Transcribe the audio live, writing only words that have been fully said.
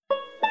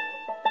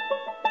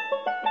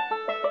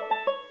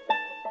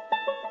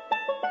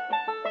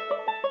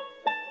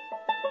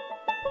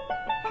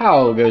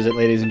How goes it,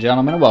 ladies and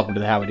gentlemen? Welcome to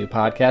the How We Do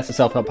podcast, a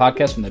self-help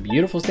podcast from the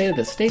beautiful state of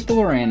the state that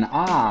we're in.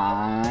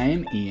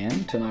 I'm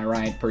Ian. To my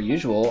right, per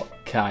usual,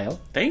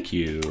 Kyle. Thank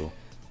you.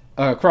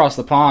 Across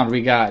the pond,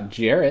 we got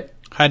Jarrett.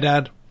 Hi,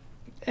 Dad.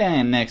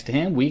 And next to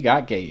him, we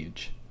got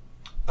Gage.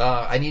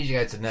 I need you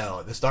guys to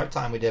know, the start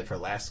time we did for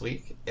last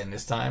week and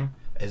this time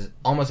is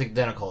almost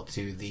identical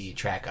to the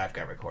track I've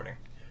got recording.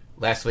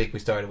 Last week we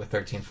started with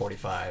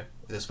 13:45.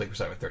 This week we're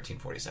starting with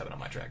 13:47 on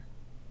my track.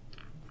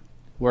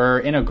 We're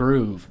in a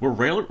groove. We're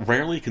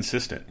rarely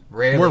consistent.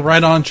 We're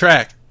right on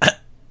track.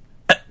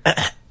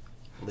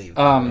 Leave.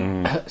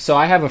 So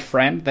I have a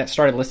friend that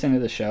started listening to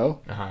the show,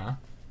 Uh-huh.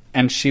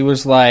 and she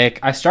was like,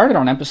 I started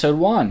on episode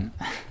 1.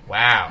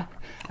 Wow.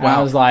 And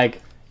I was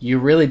like, you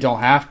really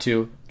don't have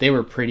to. They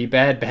were pretty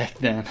bad back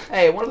then.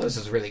 Hey, one of those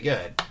is really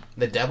good.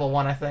 The devil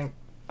one, I think.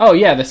 Oh,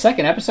 yeah, the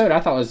second episode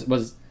I thought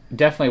was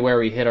definitely where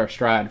we hit our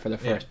stride for the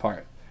first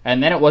part.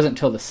 And then it wasn't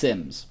until The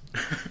Sims.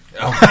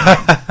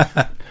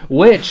 Oh.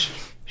 Which,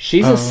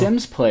 she's a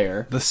Sims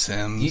player. The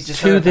Sims. You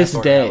just To heard this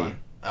that day. one.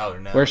 Oh,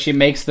 no. Where she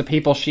makes the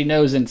people she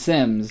knows in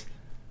Sims.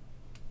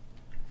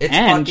 It's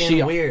and fucking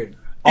she- weird.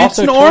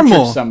 Also It's normal.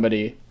 tortured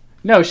somebody.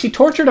 No, she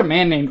tortured a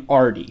man named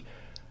Artie.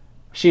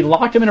 She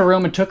locked him in a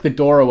room and took the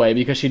door away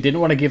because she didn't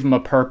want to give him a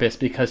purpose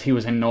because he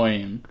was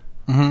annoying.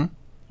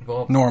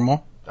 Well,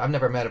 Normal. I've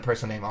never met a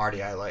person named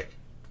Artie I like.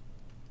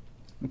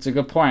 It's a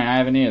good point. I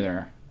haven't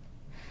either.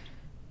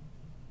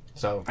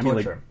 So, I mean,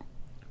 torture like, him.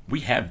 We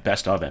have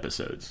best of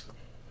episodes.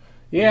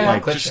 Yeah,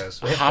 Like clip just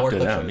shows. We have hop 4 to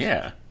clip them, shows.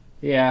 yeah.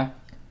 yeah.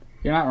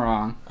 You're not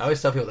wrong. I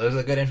always tell people those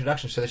are good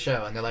introductions to the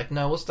show, and they're like,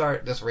 "No, we'll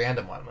start this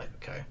random one." I'm like,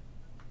 "Okay."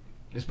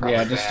 It's probably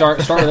Yeah, just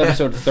bad. start with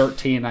episode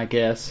 13, I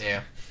guess. Yeah.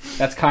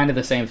 That's kind of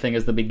the same thing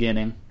as the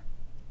beginning.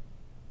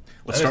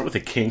 Let's start with the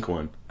kink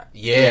one.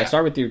 Yeah.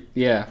 Start with your...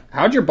 Yeah.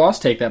 How'd your boss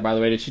take that, by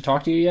the way? Did she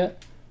talk to you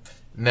yet?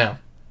 No.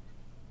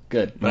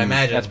 Good. But I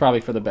imagine That's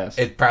probably for the best.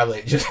 it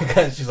probably just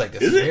because she's like,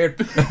 "This is weird."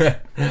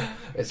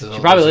 She She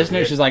probably listened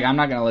to it. She's like, I'm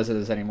not going to listen to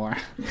this anymore.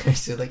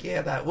 she's like,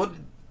 "Yeah, that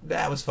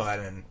was fun,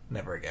 and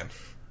never again."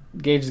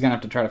 Gage is going to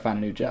have to try to find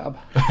a new job.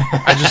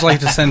 I just like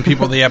to send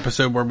people the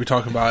episode where we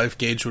talk about if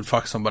Gage would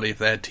fuck somebody if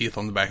they had teeth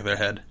on the back of their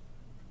head.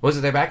 Was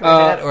it their back of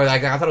their head, or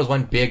like I thought it was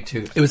one big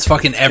tooth? It was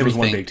fucking everything.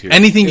 one big tooth.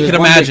 Anything It you was could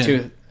one big imagine.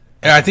 tooth.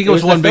 Yeah, I think it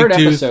was one the big third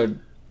tooth. episode.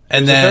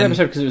 And The third then,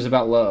 episode because it was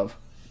about love.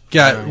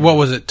 yeah, what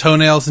was it?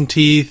 Toenails and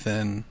teeth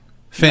and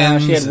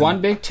fins. she had and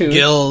one big tooth.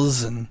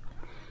 Gills and...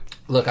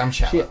 Look, I'm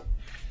shallow.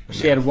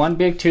 She had one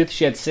big tooth.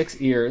 She had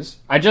 6 ears.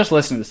 I just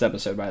listened to this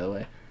episode, by the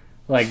way,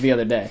 like the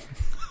other day,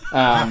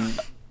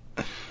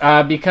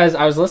 because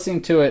I was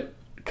listening to it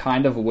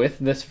kind of with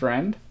this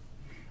friend.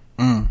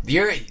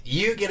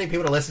 You getting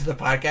people to listen to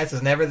the podcast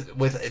is never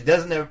with it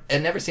doesn't it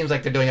never seems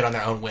like they're doing it on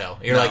their own will.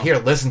 You're like, here,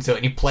 listen to it,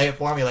 and you play it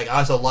for me. You're like, I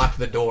also locked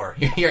the door.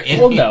 You're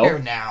in here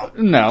now.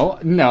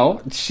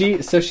 No. She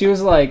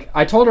was like,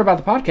 I told her about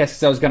the podcast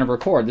because I was going to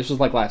record. This was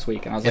like last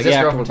week, and I was like, this yeah,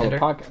 I girl have to from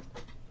record the podcast.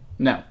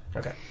 No.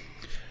 Okay.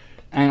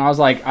 And I was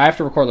like, I have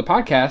to record the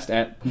podcast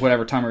at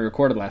whatever time we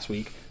recorded last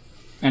week.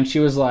 And she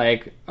was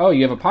like, oh,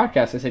 you have a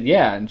podcast? I said,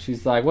 yeah. And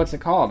she's like, what's it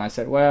called? And I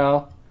said,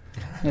 well,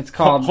 it's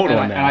called... Hold on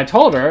and, now. and I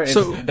told her... It's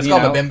called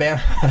the Bim Bam.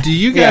 Do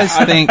you guys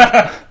think...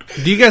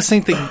 Do you guys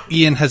think that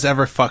Ian has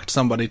ever fucked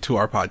somebody to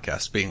our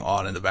podcast being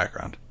on in the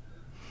background?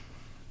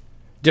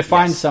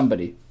 Define Yes.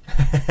 somebody.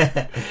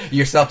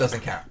 Yourself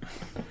doesn't count.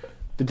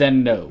 But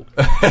then no.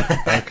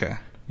 Okay.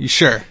 You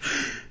sure?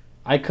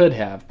 I could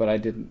have, but I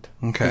didn't.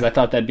 Okay. Because I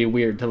thought that'd be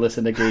weird to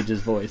listen to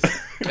Gage's voice.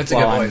 It's a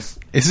while good I'm voice.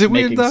 Is it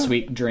weird, making though?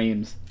 sweet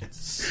dreams. It's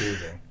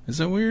soothing. Is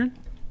it weird?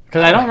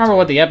 Because I don't remember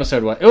what the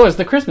episode was. It was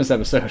the Christmas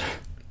episode.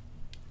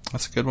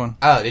 That's a good one.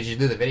 Oh, did you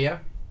do the video?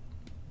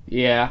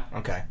 Yeah.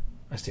 Okay,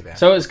 that's too bad.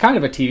 So it was kind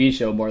of a TV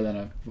show more than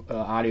an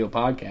audio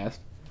podcast.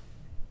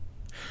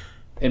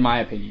 In my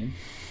opinion.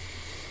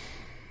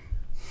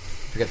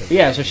 Forget the But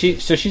yeah, so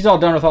she's all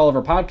done with all of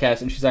her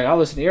podcasts, and she's like, I'll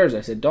listen to yours.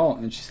 I said, don't.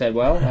 And she said,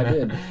 well, I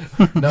did.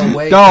 No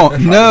way.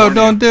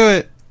 Don't do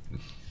it.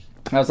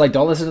 I was like,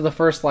 don't listen to the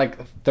first,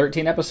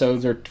 13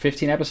 episodes or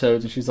 15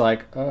 episodes. And she's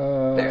like,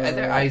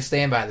 I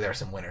stand by. There are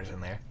some winners in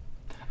there.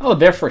 oh,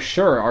 there for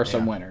sure are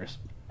some winners.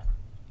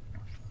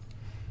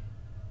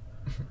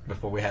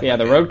 Before we had Yeah,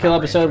 the Roadkill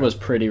episode was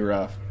pretty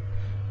rough.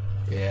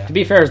 Yeah. To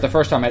be fair, it's the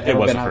first time I'd ever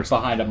was been the first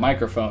time. behind a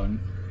microphone.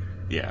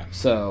 Yeah.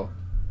 So,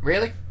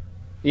 Really?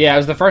 yeah, it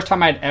was the first time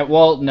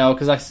well, no,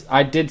 because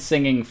I did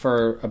singing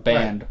for a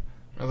band.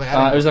 I was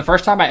like, It was the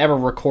first time I ever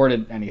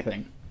recorded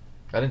anything.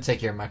 I didn't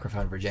take your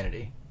microphone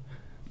virginity.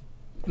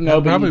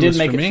 No, but you probably did was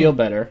make for it me. feel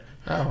better.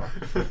 Oh.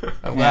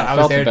 I'm Yeah, glad I I felt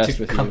was the there best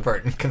to with you.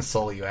 comfort and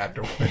console you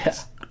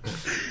afterwards.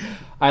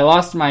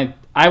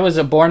 I was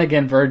a born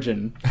again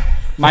virgin.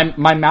 My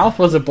mouth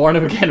was a born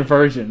again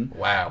virgin,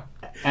 Wow.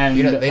 and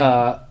You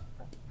know,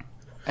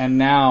 and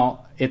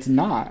now it's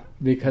not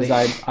because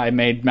I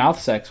made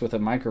mouth sex with a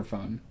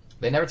microphone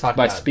They never talk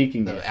by about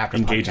speaking the it. after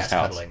In Gage's podcast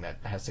house. cuddling that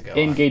has to go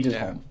in on. Gage's Yeah.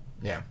 home.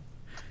 Yeah.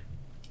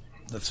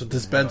 That's what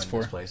this bed's Everyone in for.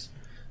 this place.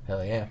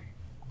 Hell yeah.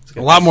 It's A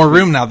good. lot more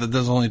room now that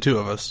there's only two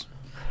of us.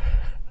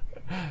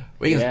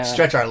 We can Yeah.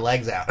 stretch our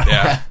legs out.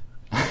 Yeah.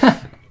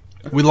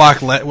 We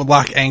lock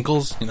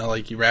ankles. You know,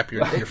 like you wrap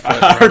your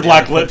foot. I heard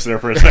lock lips there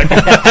for a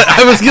second.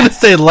 I was gonna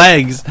say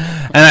legs,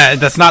 and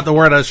that's not the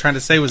word I was trying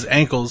to say. Was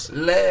ankles,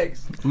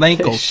 Legs.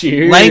 lankles,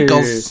 Sure.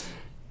 lankles.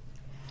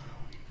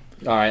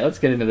 All right, let's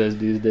get into those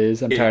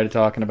days. I'm tired of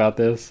talking about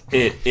this.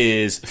 It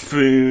is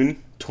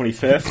Foon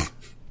 25th,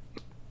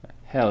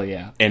 Hell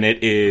yeah. and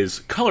it is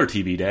Color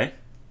TV Day.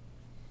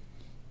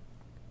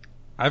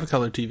 I have a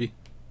color TV.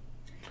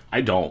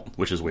 I don't,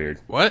 which is weird.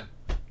 What?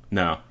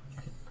 No,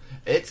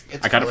 It's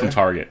I got it from color,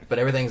 Target. but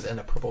everything's in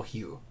a purple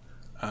hue.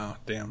 Oh,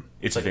 damn.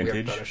 It's Like a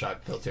weird vintage.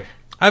 Photoshop filter.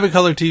 I have a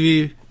color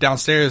TV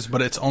downstairs,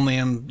 but it's only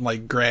in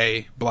like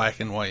gray, black,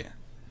 and white.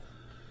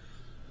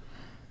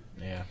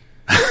 Yeah.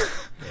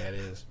 Yeah, it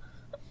is.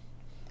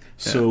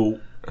 So,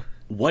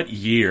 what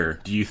year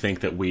do you think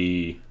that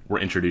we were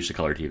introduced to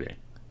color TV?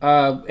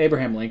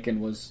 Abraham Lincoln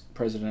was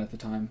president at the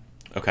time.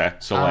 Okay,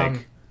 so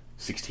like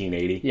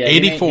 1680. Yeah,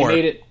 84.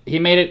 He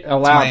made it my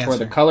allowed where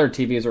the answer. color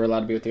TVs were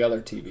allowed to be with the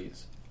other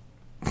TVs.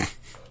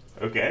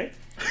 Okay.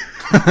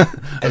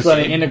 So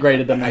they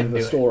integrated them I into knew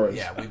the it. stores.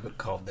 Yeah, we would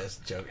call this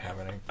joke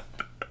happening.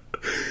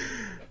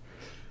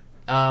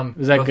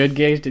 Was that good,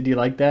 Gage? Did you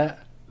like that?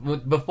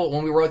 Before,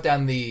 when we wrote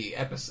down the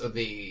episode,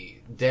 the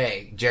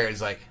day,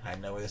 Jared's like, I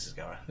know where this is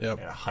going. Yep.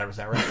 You're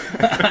 100%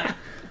 right.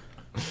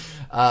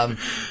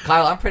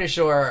 Kyle, I'm pretty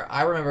sure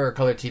I remember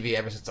color TV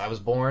ever since I was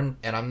born,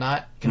 and I'm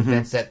not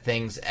convinced that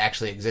things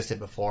actually existed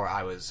before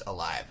I was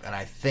alive. And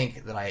I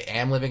think that I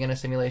am living in a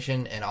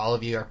simulation, and all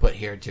of you are put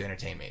here to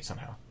entertain me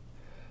somehow.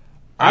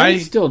 I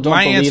still don't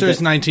My believe answer is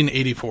that-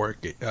 1984,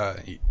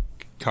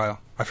 Kyle.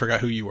 I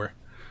forgot who you were.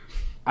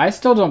 I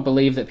still don't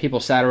believe that people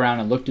sat around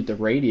and looked at the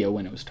radio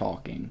when it was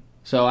talking.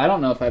 So I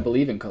don't know if I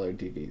believe in colored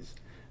TVs.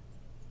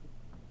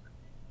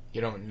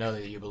 You don't know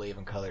that you believe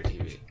in color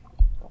TV.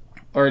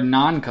 Or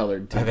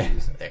non-colored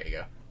TVs. There you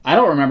go. I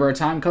don't remember a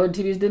time colored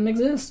TVs didn't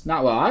exist.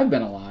 Not while I've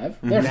been alive.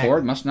 Therefore,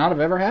 it must not have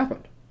ever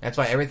happened. That's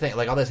why everything,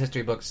 like all those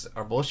history books,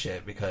 are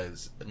bullshit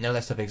because none of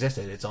that stuff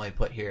existed. It's only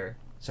put here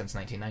since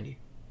 1990.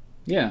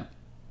 Yeah.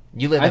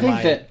 You live I in think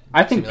my that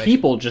simulation.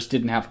 people just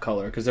didn't have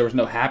color because there was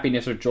no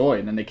happiness or joy,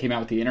 and then they came out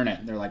with the internet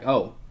and they're like,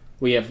 "Oh,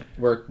 we're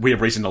We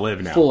have reason to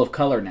live now. full of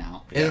color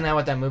now." Isn't that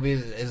what that movie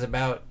is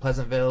about?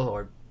 Pleasantville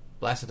or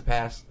Blast of the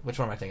Past? Which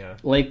one am I thinking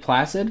of? Lake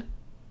Placid?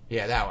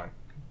 Yeah, that one.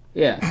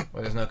 Yeah.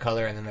 Where there's no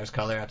color and then there's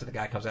color after the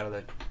guy comes out of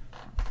the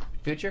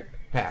future?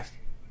 Past.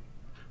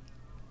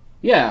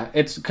 Yeah,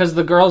 it's because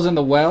the girl's in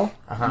the well,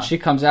 Uh-huh. and she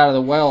comes out of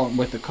the well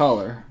with the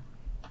color.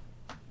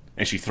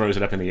 And she throws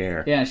it up in the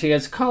air. Yeah, and she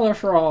gets color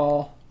for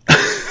all.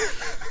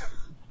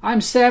 I'm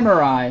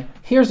samurai.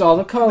 Here's all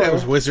the color. That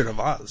was Wizard of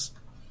Oz.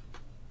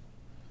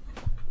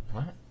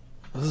 What?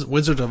 This is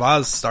Wizard of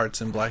Oz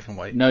starts in black and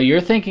white. No, you're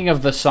thinking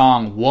of the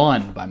song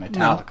 "One" by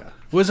Metallica.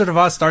 Wizard of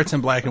Oz starts in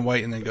black and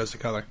white and then goes to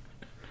color.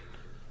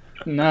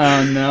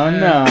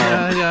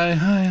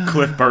 No.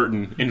 Cliff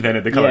Burton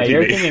invented the color Yeah, TV.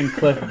 you're thinking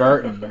Cliff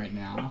Burton right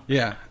now.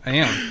 Yeah, I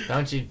am.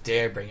 Don't you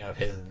dare bring up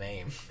his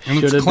name. And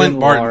Should've it's Clint been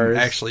Barton, Lars.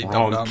 actually.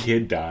 Wrong Dum-dum.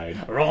 kid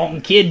died.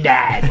 Wrong kid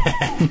died.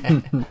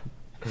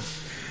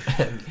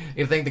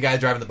 You think the guy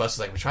driving the bus is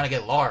like, we're trying to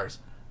get Lars.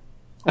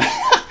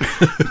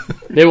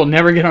 They will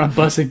never get on a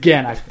bus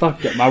again. I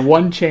fucked it. My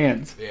one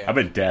chance. I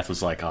bet Death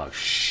was like, oh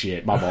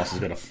shit, my boss is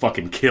gonna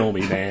fucking kill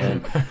me,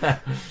 man.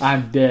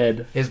 I'm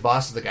dead. His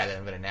boss is the guy that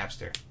invented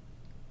Napster.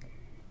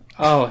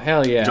 Oh,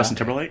 hell yeah. Justin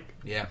Timberlake?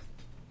 Yeah.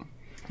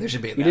 There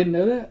should be You didn't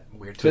know that?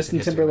 weird twist Justin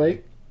in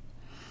history.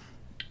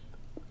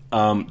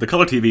 Timberlake? The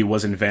color TV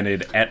was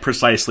invented at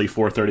precisely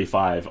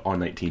 4:35 on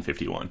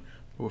 1951.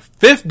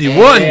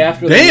 51? Day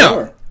after the Damn!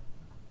 war.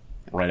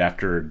 Right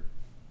after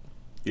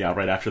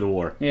the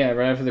war. Yeah,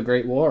 right after the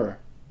Great War.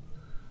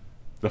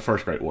 The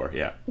first Great War,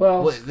 yeah.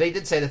 Well, Well, they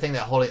did say the thing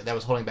that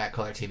was holding back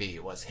color TV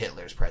was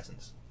Hitler's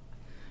presence.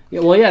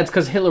 yeah, it's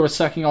because Hitler was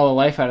sucking all the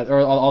life out of, or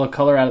all the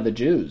color out of the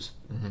Jews.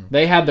 Mm-hmm.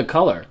 They had the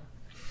color.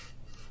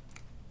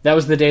 That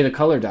was the day the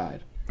color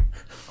died.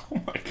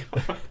 Oh my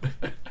god.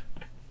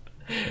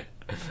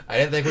 I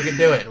didn't think we could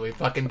do it. We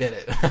fucking did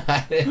it.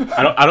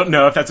 I don't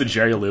know if that's a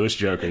Jerry Lewis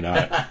joke or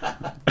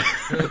not.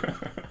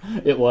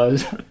 It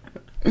was.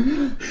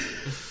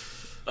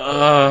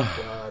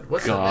 God.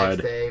 What's God.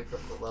 the next day from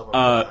the love of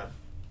God?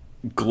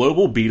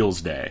 Global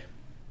Beatles Day.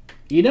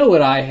 You know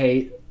what I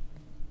hate?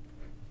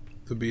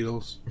 The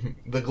Beatles. The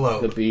The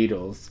Globe.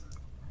 Beatles.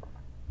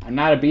 I'm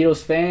not a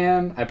Beatles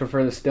fan. I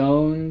prefer the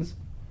Stones.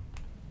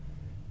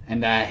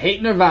 And I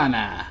hate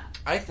Nirvana.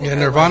 I think Yeah, I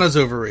Nirvana's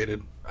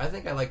overrated. I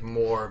think I like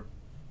more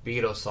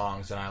Beatles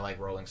songs than I like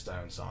Rolling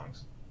Stones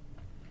songs.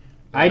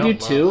 I do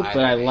don't too, love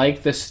but I either.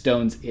 like the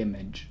Stones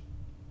image.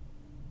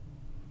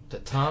 The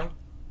tongue?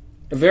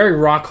 A very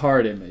rock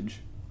hard image.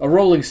 A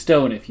Rolling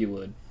Stone, if you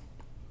would.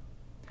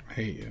 I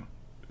hate you.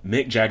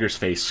 Mick Jagger's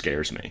face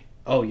scares me.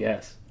 Oh,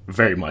 yes.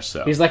 Very much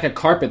so. He's like a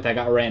carpet that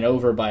got ran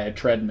over by a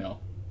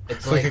treadmill.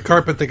 It's It's like a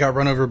carpet that got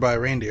run over by a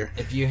reindeer.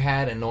 if you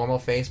had a normal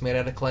face made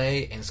out of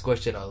clay and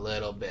squished it a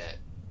little bit.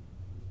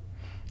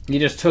 You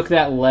just took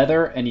that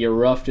leather and you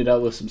roughed it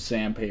up with some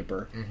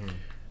sandpaper.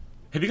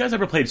 Have you guys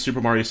ever played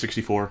Super Mario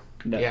 64?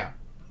 No. Yeah.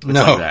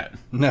 No, like that.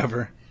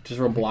 never. Just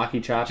real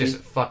blocky, choppy. Just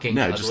fucking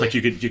No, ugly. just like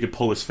you could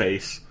pull his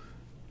face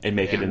and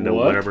make it Yeah. into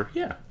What? whatever.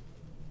 Yeah.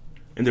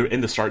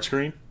 In the start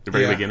screen, the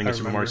very Yeah, beginning I of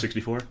Super Mario remember.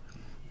 64.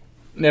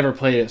 Never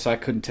played it, so I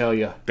couldn't tell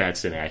you.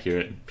 That's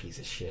inaccurate. Piece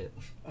of shit.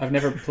 I've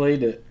never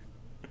played it.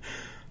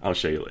 I'll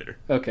show you later.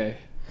 Okay.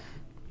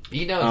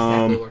 You know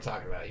exactly what we're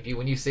talking about.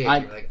 When you see it, I-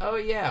 you're like, oh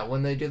yeah,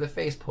 when they do the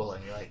face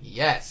pulling, you're like,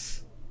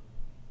 yes.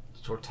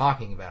 That's what we're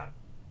talking about.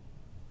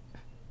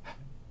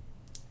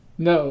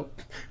 No.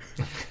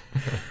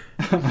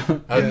 Okay.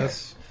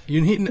 Yes.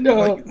 You need No.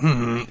 like, Tell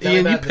me Ian, you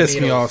about the piss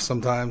me Beatles. off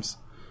sometimes.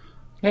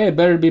 Hey,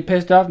 better be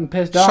pissed off than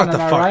pissed Shut on, the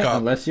am I fuck right? up.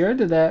 Unless you're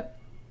into that.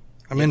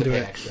 I'm You have to into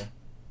pay it. extra.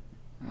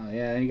 Oh,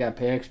 yeah, then you gotta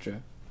pay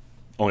extra.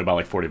 Only about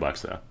like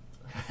 $40 though.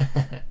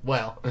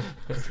 Well,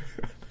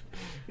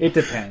 It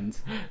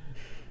depends.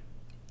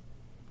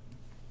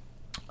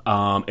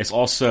 It's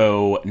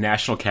also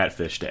National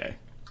Catfish Day.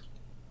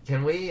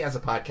 can we, as a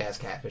podcast,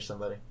 catfish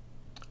somebody?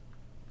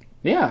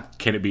 Yeah.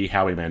 Can it be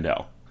Howie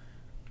Mandel?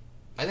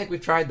 I think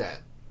we've tried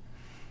that.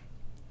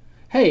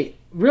 Hey,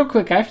 real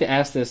quick, I have to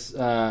ask this.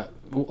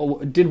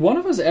 Did one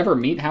of us ever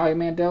meet Howie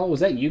Mandel? Was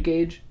that you,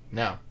 Gage?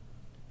 No.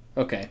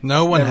 Okay.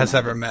 No one Never has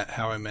mind. ever met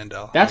Howie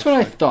Mandel. That's what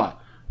I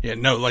thought. Yeah,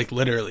 no, like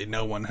literally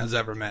no one has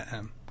ever met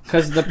him.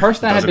 Because the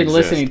person that had Doesn't been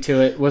exist. listening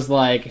to it was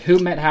like, who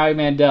met Howie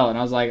Mandel? And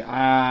I was like,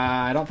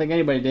 I don't think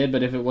anybody did,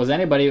 but if it was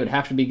anybody, it would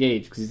have to be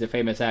Gage, because he's a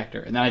famous actor.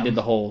 And then I did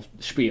the whole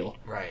spiel.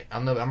 Right.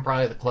 I'm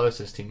probably the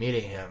closest to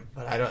meeting him,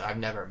 but I've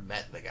never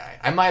met the guy.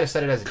 I might have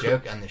said it as a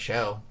joke on the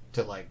show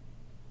to like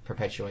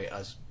perpetuate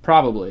us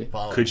Probably.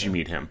 following Could you him.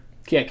 meet him?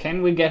 Yeah,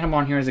 can we get him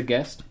on here as a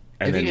guest?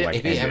 And If he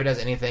end ever it. does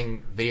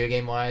anything video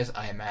game wise,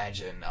 I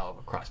imagine I'll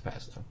cross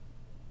paths with him.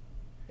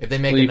 If they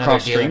make Will you another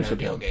cross Deal or streams No with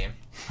Deal him? game,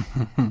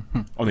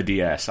 On the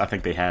DS, I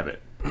think they have it.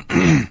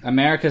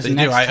 America's They do,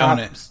 next I top... own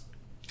it.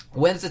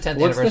 when's the 10th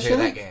What's the anniversary of show?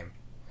 that game?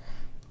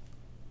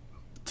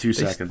 2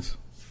 seconds.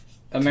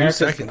 America's,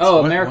 2 seconds. Oh,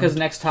 What? America's One?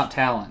 Next Top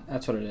Talent.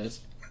 That's what it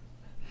is.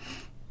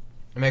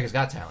 America's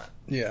Got Talent.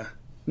 Yeah.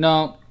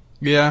 No,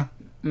 Yeah.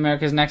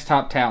 America's Next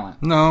Top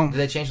Talent. No. Did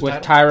they change the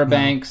With title? Tyra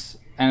Banks,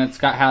 and it's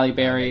got Halle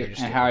Berry, they're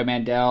just and kidding. Howie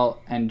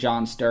Mandel, and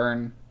John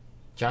Stern.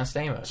 John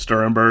Stamos.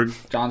 Sternberg.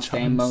 John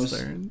Stamos.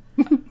 Stern.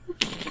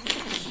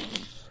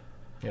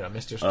 You know,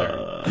 Mr. Stern.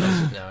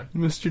 No.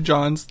 Mr.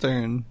 John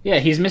Stern. Yeah,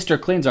 he's Mr.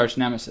 Clean's arch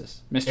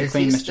nemesis. Mr. Is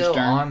Clean, he Mr. still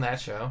Stern. on that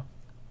show?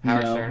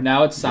 Howard No, Stern?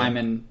 now it's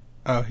Simon.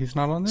 Oh, he's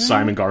not on there?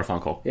 Simon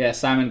Garfunkel. Yeah,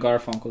 Simon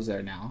Garfunkel's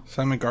there now.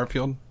 Simon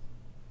Garfield.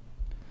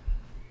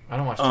 I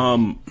don't watch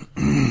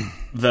TV.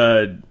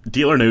 The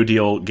Deal or No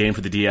Deal game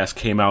for the DS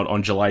came out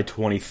on July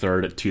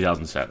 23rd,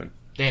 2007.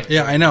 Damn it.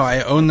 Yeah, I know.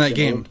 I own that It's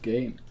an game. old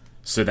game.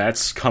 So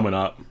that's coming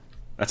up.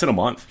 That's in a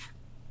month.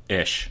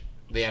 Ish.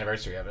 The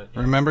anniversary of it.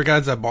 Remember,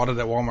 guys, I bought it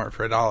at Walmart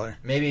for $1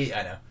 Maybe,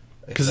 I know.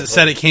 because it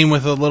said it came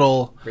with a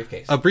little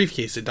briefcase.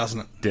 briefcase. It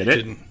doesn't. Did it?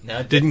 Didn't. No,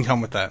 it Didn't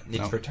come with that.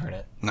 Need No. to return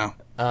it. No.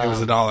 It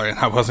was $1, and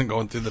I wasn't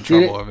going through the Did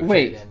trouble it- of it.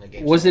 wait, in the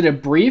game was store. it a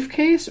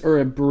briefcase or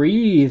a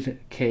breathe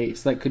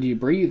case? Like, could you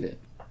breathe it?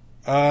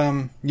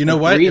 You know A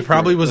what? It breather.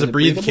 probably was Was a it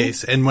breathable?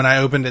 briefcase, and when I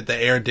opened it, the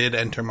air did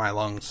enter my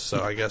lungs.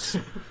 So I guess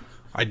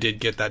I did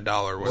get that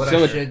 $1 worth. What So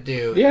I it- should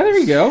do Yeah, there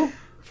you go.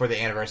 for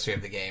the anniversary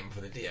of the game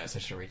for the DS, I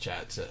should reach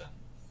out to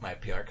my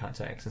PR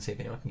contacts and see if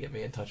anyone can get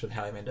me in touch with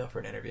Howie Mandel for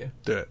an interview.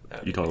 Do it. That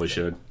would You be totally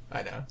amazing. should.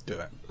 I know. Do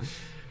it.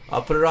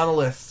 I'll put it on the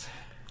list.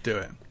 Do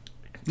it.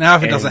 Now,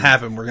 if it And- doesn't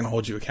happen, we're going to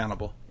hold you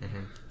accountable.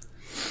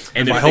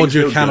 And If I if hold things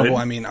you go accountable,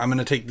 good- I mean, I'm going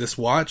to take this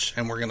watch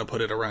and we're going to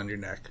put it around your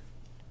neck.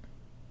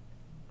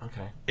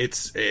 Okay.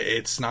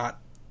 It's not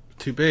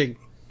too big.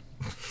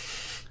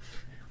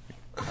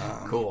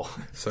 Cool.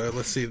 So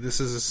let's see. This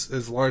is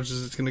as large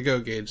as it's going to go,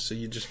 Gage. So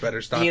you just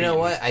better stop. You know eating.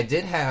 what? I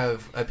did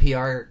have a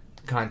PR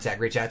contact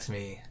reach out to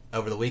me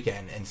over the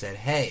weekend and said,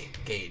 "Hey,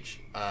 Gage,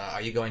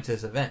 are you going to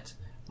this event?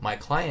 My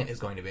client is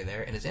going to be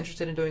there and is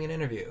interested in doing an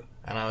interview."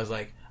 And I was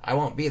like, "I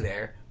won't be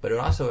there, but it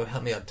would also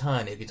help me a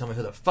ton if you told me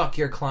who the fuck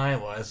your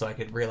client was, so I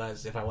could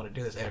realize if I want to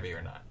do this interview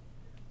or not."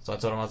 So I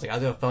told him, I was like, "I'll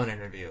do a phone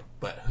interview,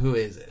 but who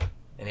is it?"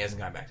 And he hasn't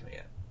gotten back to me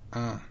yet.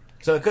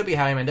 So it could be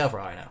Howie Mandel for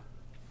all I know.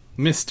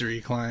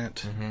 Mystery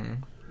client.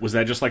 Was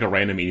that just like a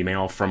random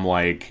email from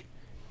like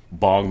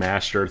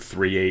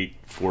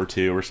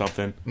Bongmaster3842 or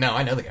something? No,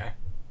 I know the guy.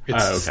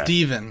 It's Oh, okay.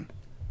 Steven.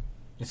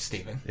 It's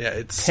Steven. Yeah,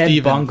 it's Ted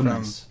Steven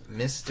Bungmas.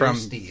 Mr. from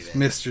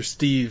Steven. Mr.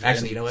 Steve. Actually,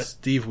 and you know what?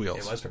 Steve It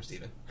Wheels. was from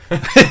Steven.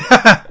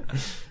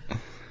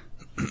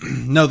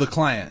 No, the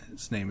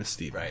client's name is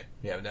Steven. Right.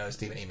 Yeah, no,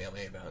 Steven emailed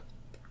me about.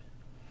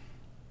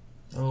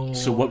 Oh,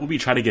 So what would we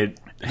try to get?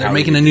 They're Howie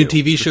making to a new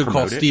do? TV Just show called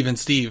promote it? Steve and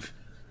Steve.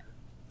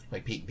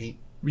 like Pete and Pete?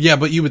 Yeah,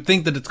 but you would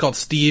think that it's called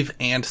Steve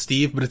and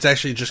Steve, but it's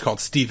actually just called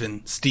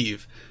Steven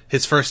Steve.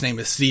 His first name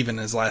is Steven,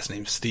 his last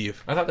name's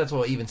Steve. I thought that's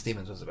what Even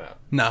Stevens was about.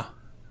 No.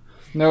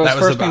 No, his That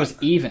was first name about- was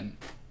Even.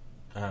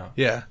 Oh,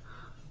 Yeah.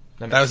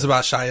 makes That was sense.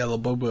 about Shia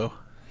LaBeouf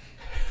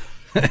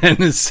and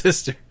his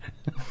sister.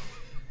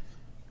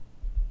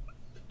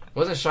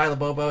 Wasn't Shia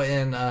LaBeouf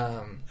in?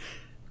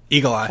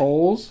 Eagle Eye.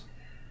 Holes?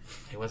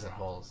 He wasn't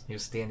Holes. He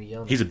was Stanley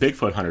Young. He's a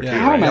Bigfoot hunter Yeah, too,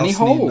 How right? many else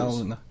need-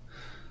 holes?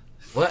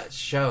 What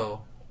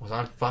show was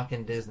on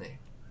fucking Disney.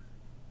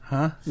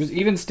 Huh? It was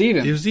Even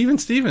Stevens. It was Even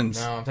Stevens.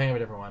 No, I'm thinking of a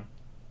different one.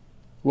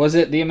 Was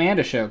it the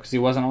Amanda Show? Because he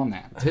wasn't on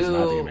that. not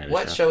the Amanda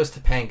What Show. show is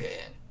Topanga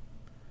in?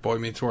 Boy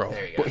Meets World.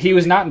 There you go. He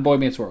was not in Boy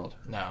Meets World.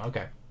 No,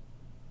 okay.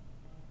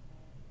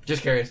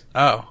 Just curious.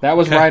 Oh. That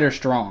was okay. Ryder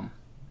Strong.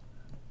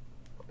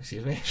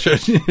 Excuse me?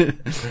 Should you?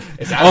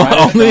 Is that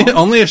Ryder only, Strong?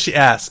 only if she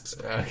asks.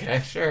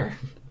 Okay, sure.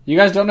 You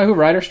guys don't know who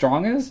Ryder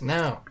Strong is?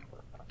 No.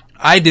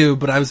 I do,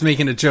 but I was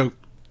making a joke.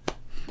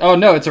 Oh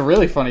no, it's a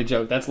really funny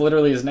joke. That's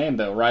literally his name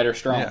though, Ryder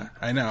Strong. Yeah,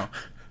 I know.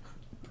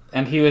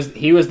 And he was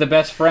the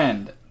best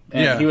friend.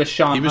 And yeah, he was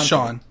Sean. He was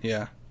Hunter. Sean.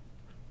 Yeah.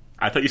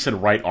 I thought you said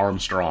right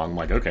Armstrong. I'm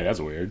like, okay, that's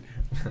weird.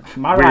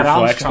 My Weird right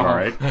flex, Armstrong. all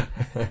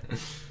right.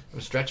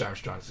 Stretch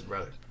Armstrong's his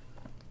brother.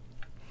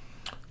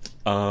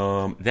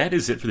 That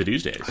is it for the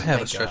Tuesdays. I have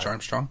Thank a Stretch God.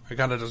 Armstrong. I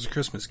got it as a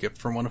Christmas gift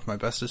from one of my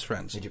bestest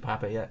friends. Did you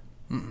pop it yet?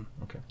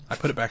 Okay. I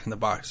put it back in the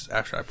box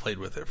after I played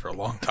with it for a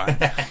long time.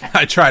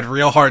 I tried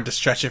real hard to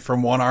stretch it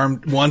from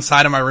one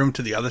side of my room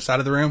to the other side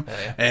of the room,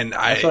 yeah. and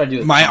what I do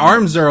with my mine.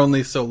 arms are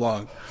only so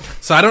long,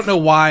 so I don't know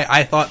why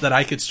I thought that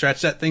I could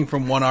stretch that thing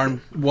from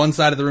one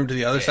side of the room to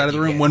the other side of the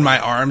you room can't. when my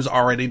arms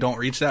already don't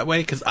reach that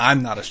way because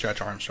I'm not a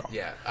Stretch Armstrong.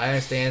 Yeah, I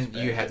understand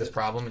you had this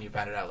problem and you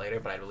found it out later,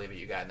 but I believe that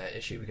you got in that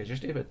issue because you're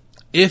stupid.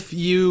 If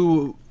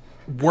you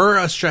were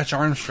a Stretch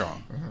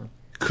Armstrong,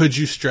 could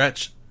you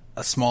stretch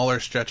a smaller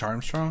Stretch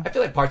Armstrong? I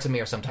feel like parts of me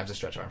are sometimes a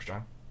Stretch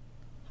Armstrong.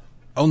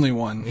 Only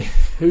one.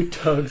 Who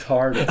tugs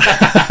harder?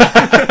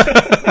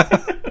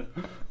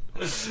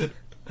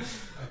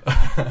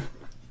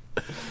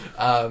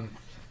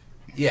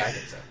 Yeah, I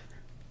think so.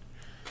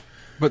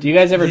 But Do you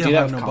guys ever they do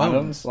that don't with have no condoms?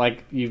 bones.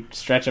 Like you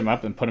stretch them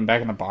up and put them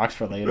back in the box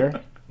for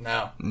later?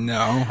 No.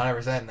 No,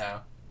 100% no.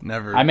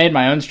 never. I made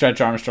my own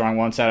Stretch Armstrong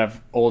once out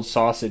of old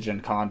sausage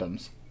and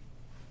condoms.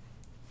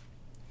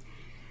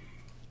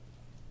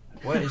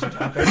 What is your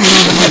topic?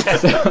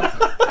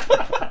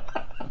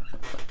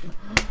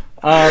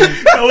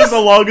 That was the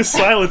longest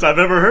silence I've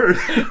ever heard.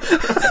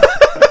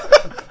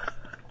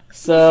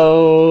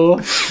 So,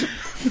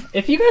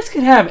 if you guys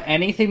could have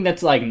anything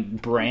that's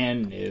like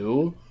brand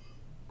new,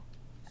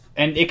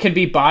 and it could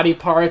be body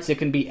parts, it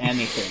can be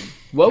anything,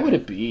 what would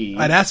it be?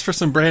 I'd ask for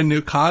some brand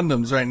new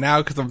condoms right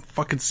now because I'm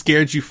fucking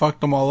scared you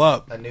fucked them all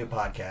up. A new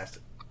podcast.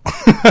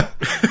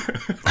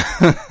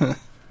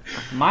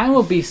 Mine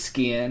will be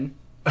skin.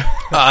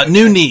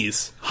 New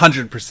knees,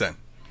 100%.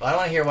 Well, I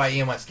want to hear why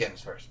Ian wants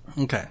skins first.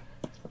 Okay.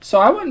 So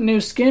I want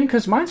new skin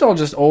because mine's all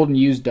just old and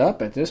used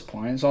up at this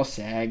point. It's all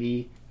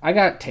saggy. I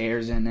got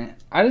tears in it.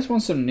 I just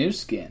want some new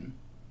skin.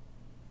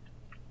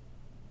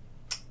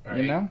 All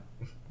You right. know?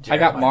 I Jared,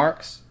 got why-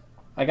 marks.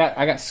 I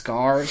got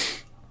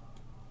scars.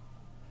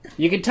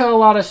 You can tell a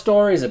lot of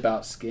stories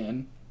about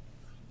skin.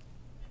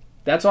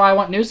 That's why I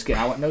want new skin.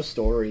 I want no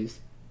stories.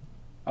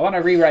 I want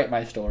to rewrite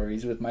my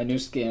stories with my new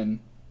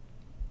skin.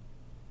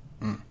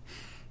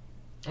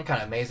 I'm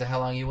kind of amazed at how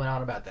long you went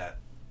on about that.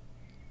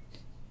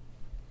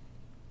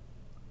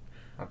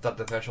 I thought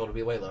the threshold would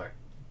be way lower.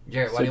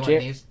 Jared, why do you want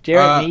knees?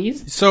 Jared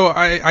knees? So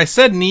I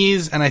said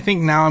knees, and I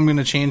think now I'm going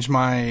to change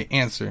my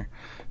answer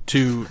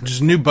to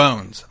just new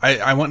bones.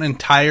 I want an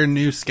entire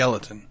new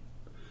skeleton.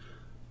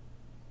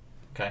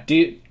 Okay.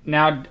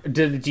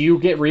 Do you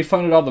get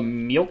refunded all the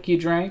milk you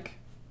drank?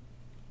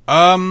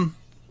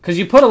 Because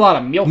you put a lot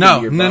of milk No,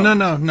 into your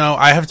bones. no.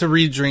 I have to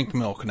re-drink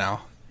milk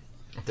now.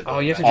 Oh,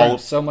 you have to All- drink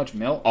so much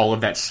milk? All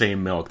of that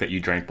same milk that you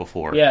drank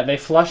before. Yeah, they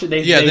flush it.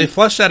 They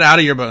flush that out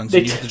of your bones, They,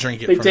 and you have to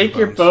drink it they from take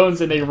your your bones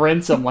and they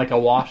rinse them like a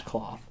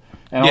washcloth,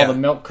 and Yeah. all the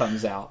milk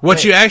comes out.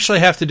 What you actually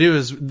have to do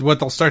is, what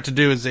they'll start to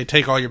do is they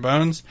take all your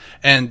bones,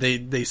 and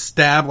they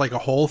stab like a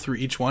hole through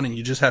each one, and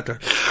you just have to...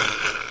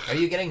 Are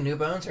you getting new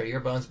bones, or are your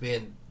bones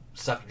being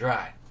sucked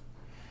dry?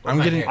 What I'm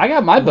am I getting- hearing? I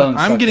got my bones.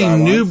 I'm sucked dry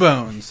getting new once.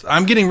 bones.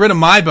 I'm getting rid of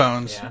my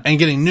bones Yeah. and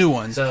getting new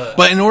ones. So-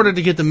 but in order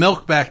to get the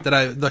milk back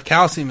the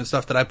calcium and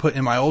stuff that I put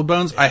in my old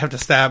bones, I have to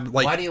stab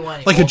Why do you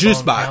want like a old juice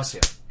bone box.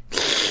 calcium?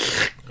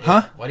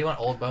 Huh? Why do you want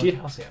old bone you-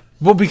 calcium?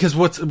 Well, because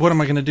what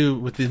am I going to do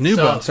with the new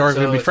bones? They're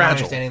going to be it's my fragile.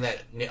 understanding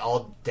that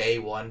all day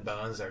one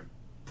bones are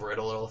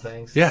brittle little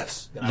things.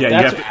 Yes. Then I Yeah, would-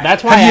 you That's, have to-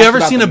 that's why. I Have you asked ever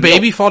about seen the a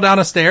baby milk. fall down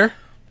a stair?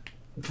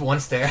 one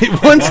stare.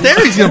 One stair,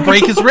 he's going to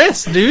break his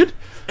wrist, dude.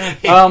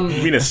 You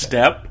mean a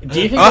step?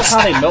 Do you think that's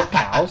how they milk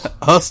cows?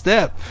 A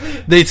step.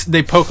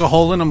 They poke a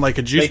hole in them like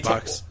a juice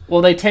box.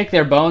 Well, they take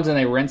their bones and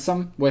they rinse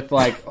them with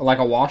like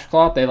a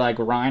washcloth. They like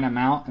rind them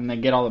out and they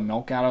get all the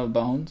milk out of the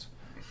bones.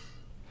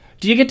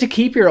 Do you get to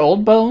keep your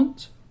old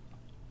bones?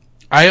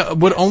 I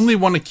would only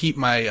want to keep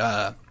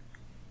my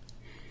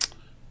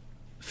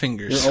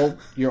fingers.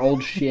 Your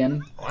old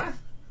shin. What?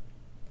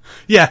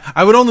 Yeah,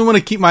 I would only want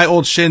to keep my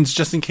old shins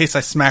just in case I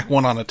smack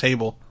one on a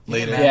table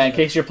later. Yeah. Yeah, in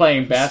case you're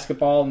playing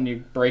basketball and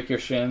you break your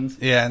shins.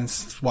 Yeah, and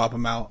swap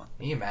them out.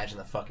 Can you imagine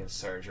the fucking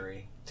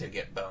surgery to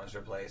get bones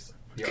replaced?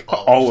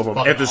 All of them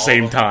at the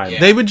same time. Yeah.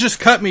 They would just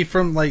cut me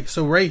from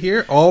so right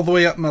here all the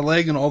way up my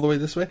leg and all the way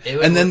this way, It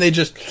would and then look- they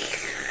just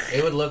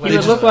It would look He like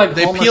would look like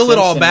they Homer peel it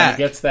all Simpson when back.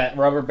 He gets that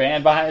rubber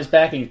band behind his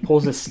back and he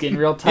pulls his skin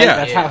real tight. Yeah.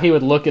 That's Yeah. how he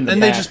would look in the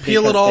and they back just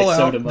peel it because all they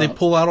sewed out. him They up.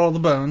 pull out all the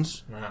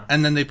bones, Uh-huh.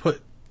 and then they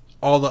put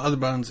all the other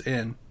bones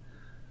in,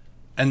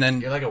 and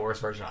then You're like a worse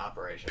version of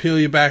Operation. peel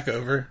you back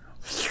over,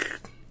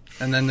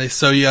 and then they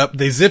sew you up.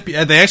 They zip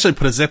you. They actually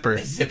put a zipper,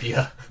 They zip you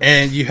up.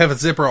 and you have a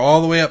zipper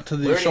all the way up to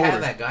We the already shoulder.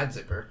 have that God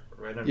zipper.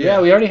 Right under Yeah,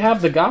 we already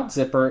have the God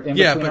zipper. In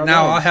Yeah, between but our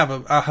now legs.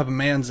 I'll have a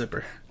man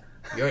zipper,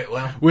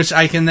 Well, which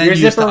I can then Your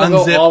use to zipper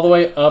will unzip. go all the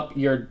way up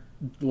your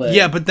leg.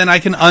 Yeah, but then I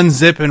can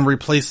unzip and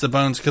replace the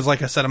bones because,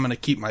 like I said, I'm going to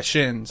keep my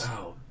shins,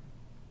 oh,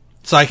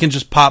 so I can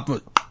just pop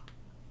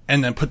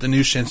and then put the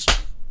new shins.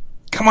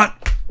 Come on,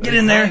 get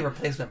in How many there,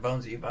 replacement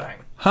bones are you buying?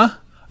 huh?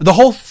 The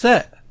whole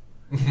set.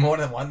 More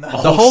than one, though.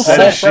 The whole set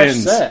Full of set. fresh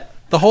shins. set.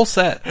 The whole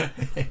set.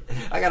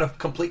 I got a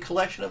complete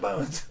collection of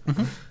bones.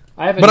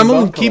 I have a But I'm new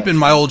only bone keeping collection.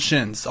 my old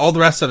shins. All the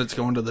rest of it's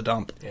going to the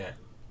dump. Yeah.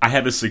 I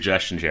have a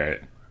suggestion,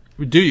 Jarrett.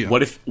 Do you?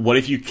 What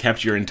if you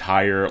kept your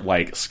entire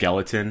like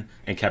skeleton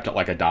and kept it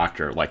like a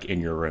doctor, like in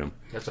your room?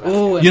 That's what I Ooh,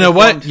 feel. and You know the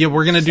what? bones- Yeah,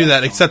 we're gonna do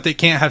that. Except they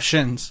can't have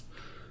shins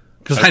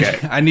because Okay.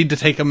 I need to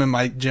take them in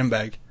my gym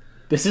bag.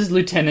 This is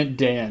Lieutenant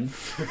Dan.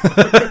 He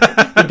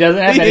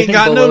doesn't have He ain't anything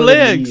got below no the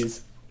legs.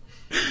 knees.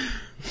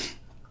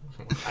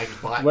 I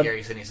just bought What-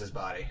 Gary Sinise's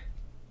body.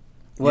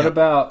 What Yep.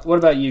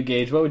 about you,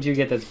 Gage? What would you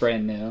get that's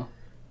brand new?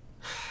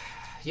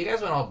 You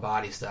guys went all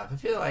body stuff. I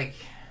feel like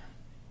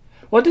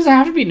Well, it doesn't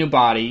have to be new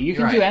body. You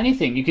can You're do right.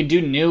 anything. You can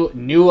do new.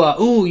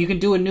 You can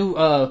do a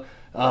new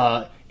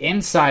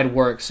inside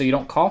work so you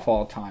don't cough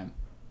all the time.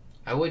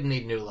 I would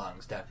need new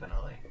lungs,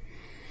 definitely.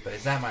 But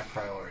is that my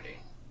priority?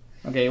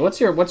 Okay, what's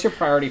your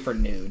priority for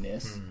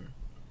newness?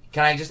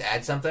 Can I just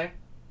add something?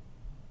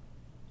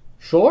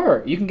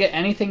 Sure, you can get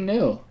anything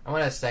new. I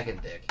want a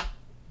second dick.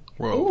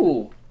 Whoa.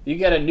 Ooh, you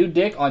get a new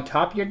dick on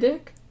top of your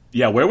dick?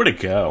 Yeah, where would it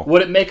go?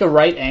 Would it make a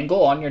right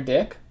angle on your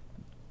dick?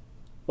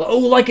 Oh,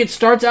 like it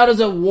starts out as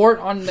a wart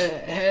on the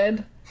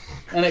head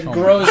and it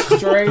grows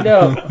straight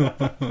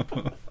up.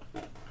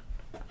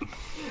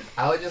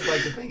 I would just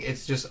like to think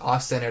it's just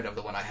off-centered of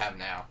the one I have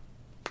now.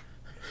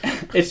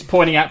 It's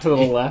pointing out to the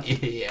left.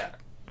 Yeah.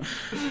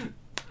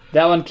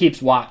 That one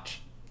keeps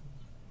watch.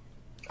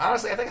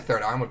 Honestly, I think a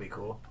third arm would be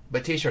cool.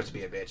 But t-shirts would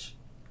be a bitch.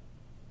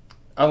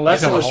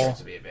 Unless it Like a was. hole. T-shirts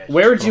would be a bitch.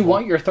 Where would you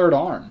want your third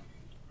arm?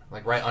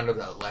 Like right under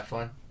the left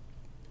one?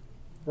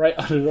 Right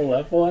under the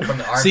left one? From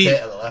the armpit See,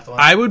 of the left one?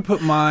 I would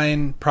put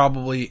mine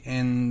probably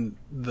in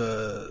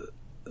the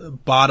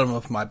bottom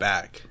of my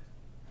back.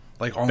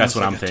 Like almost That's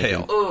what like I'm a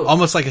thinking. tail. Ooh.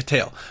 Almost like a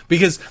tail.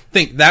 Because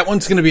think that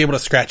one's going to be able to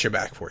scratch your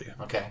back for you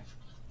Okay.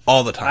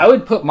 all the time. I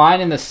would put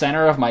mine in the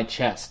center of my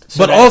chest. So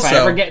But that if I also-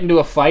 ever get into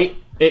a fight,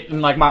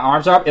 and like my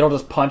arms are up, it'll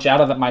just punch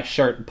out of my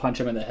shirt and punch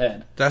him in the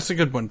head. That's a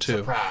good one too.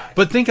 Surprise.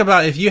 But think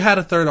about if you had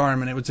a third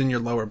arm and it was in your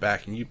lower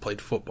back and you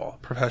played football,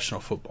 professional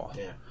football.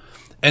 Yeah.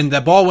 And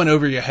that ball went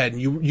over your head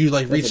and you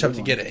like reached a up good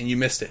to one. get it and you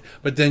missed it.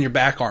 But then your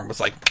back arm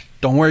was like,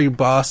 "Don't worry,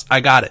 boss, I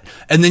got it."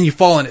 And then you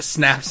fall and it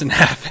snaps in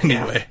half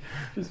anyway.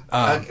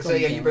 So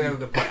yeah, you bring up a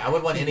good point. I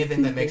would want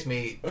anything that makes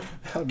me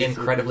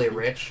incredibly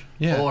rich.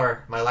 Yeah.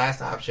 Or my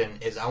last option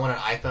is I want an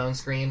iPhone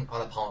screen on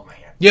the palm of my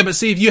hand. Yeah, but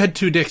see, if you had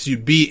two dicks,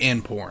 you'd be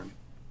in porn.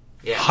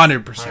 Yeah.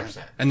 100%.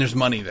 And there's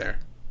money there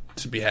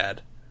to be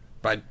had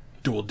by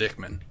Dual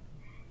Dickman.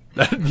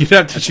 You'd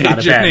have to change Not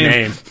a your bad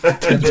name. name.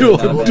 to Dual,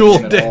 Not a Dual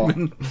bad name at all.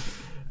 Dickman.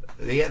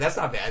 Yeah, that's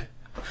not bad.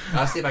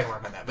 I'll see if I can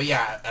work on that. But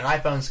yeah, an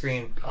iPhone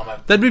screen on my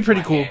That'd be pretty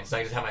my cool. hand, so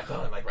I just have my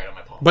phone like right on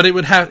my palm. But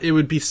it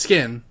would be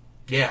skin.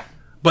 Yeah.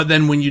 But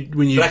then when you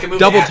But I can move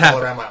double the tap apple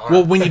it, around my arm.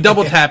 well, when you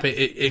double tap it,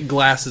 it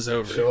glasses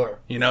over. Sure.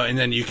 You know, and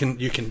then you can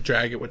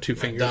drag it with two My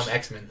fingers. dumb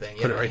X-Men thing.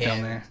 Yeah, Put it my right down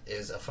hand there.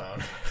 is a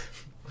phone.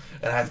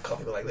 And I have to call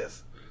people like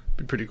this.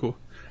 Be pretty cool.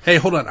 Hey,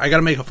 hold on, I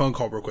gotta make a phone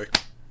call real quick.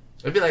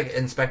 It'd be like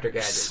Inspector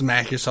Gadget.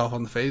 Smack yourself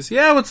on the face.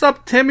 Yeah, what's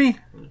up, Timmy?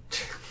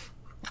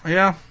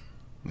 Yeah.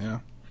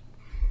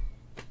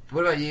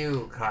 What about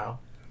you, Kyle?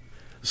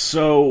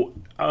 So,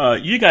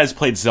 you guys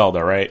played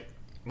Zelda, right?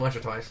 Once or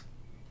twice.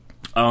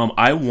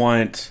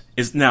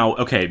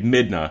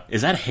 Midna,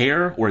 is that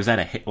hair or is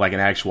that like an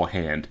actual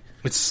hand?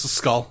 It's a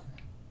skull.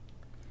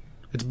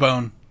 It's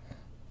bone.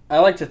 I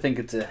like to think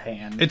it's a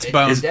hand. It's It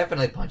bone.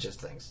 definitely punches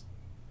things.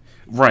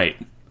 Right.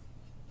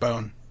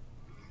 Bone.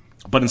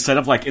 But instead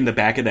of like in the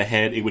back of the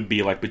head, it would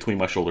be like between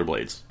my shoulder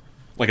blades.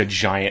 Like a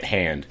giant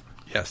hand.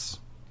 Yes.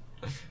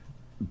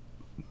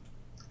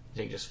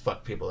 You can just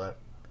fuck people up.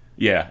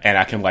 Yeah, and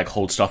I can like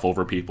hold stuff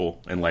over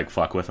people and like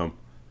fuck with them.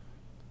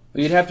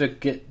 You'd have to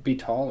be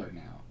taller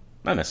now.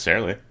 Not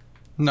necessarily.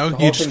 No, The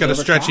whole you just thing's got a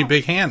over stretchy top.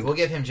 big hand. We'll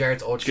give him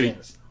Jared's old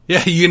shins.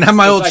 Yeah, you can have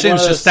my old It's like one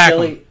shins. of Just those stack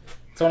silly- them.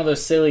 It's one of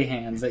those silly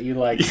hands that you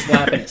like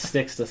slap and it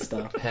sticks to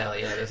stuff. Hell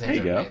yeah, those There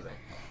hands you are go. amazing.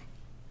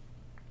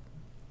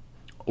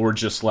 Or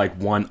just like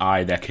one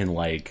eye that can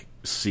like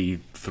see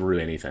through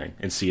anything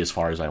and see as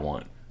far as I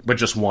want. But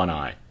just one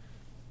eye.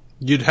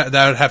 That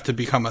would have to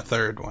become a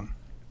third one.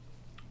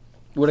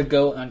 Would it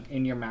go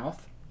in your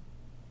mouth?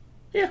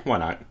 Yeah, why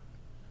not?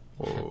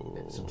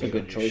 It's a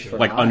good choice for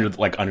Like an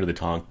eye. under the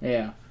tongue.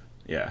 Yeah,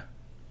 Yeah.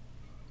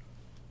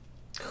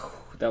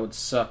 that would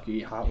suck. You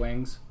eat hot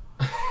wings,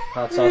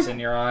 hot sauce in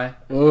your eye.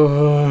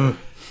 Ooh,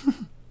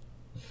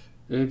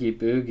 oogie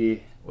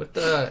boogie. What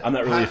the? I'm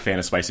not really a fan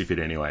of spicy food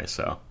anyway,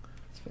 so.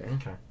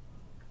 Okay.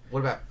 What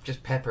about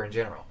just pepper in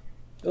general?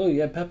 Oh,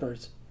 you had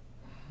peppers.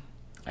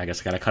 I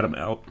guess I gotta cut them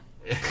out.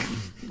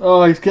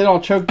 Oh, he's getting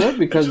all choked up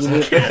because of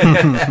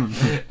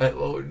it.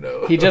 Oh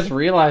no! He just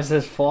realized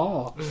his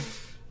flaw.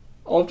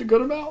 I'll have to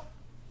cut him out.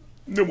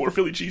 No more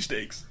Philly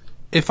cheesesteaks.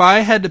 If I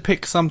had to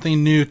pick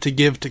something new to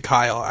give to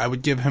Kyle, I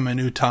would give him a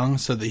new tongue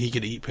so that he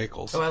could eat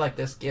pickles. Oh, I like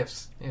this.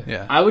 Gifts.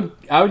 Yeah. I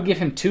would give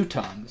him 2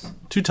 tongues,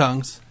 2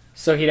 tongues.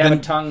 so he'd have a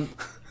tongue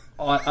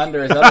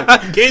under his other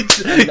tongue.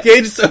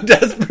 Gage so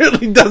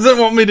desperately doesn't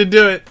want me to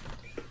do it.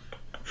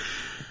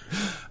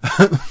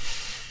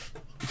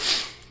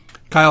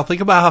 Kyle,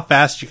 think about how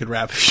fast you could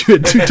rap if you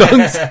had 2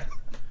 tongues.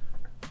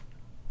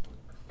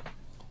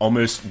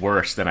 Almost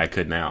worse than I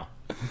could now.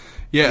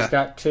 Yeah. He's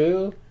got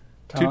 2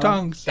 tongues. 2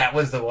 tongues. That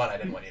was the one I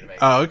didn't want you to make.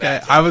 Oh, okay.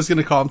 Bad I was going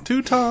to call him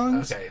 2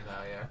 tongues. Okay, no,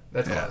 yeah.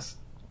 That's close.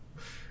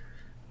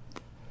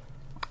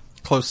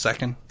 Close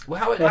second. Well,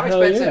 how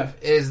hell expensive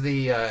is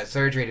the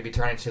surgery to be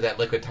turned into that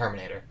liquid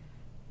Terminator?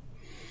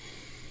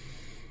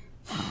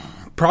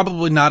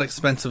 Probably not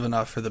expensive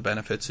enough for the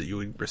benefits that you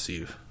would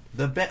receive.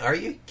 Are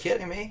you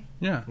kidding me?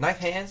 Yeah. Knife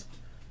hands?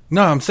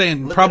 No, I'm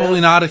saying Look it probably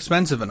up. not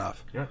expensive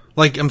enough. Yeah.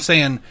 Like I'm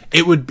saying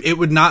it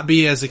would not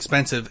be as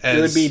expensive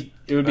as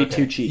It would be Okay.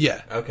 too cheap.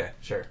 Yeah. Okay,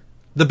 sure.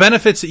 The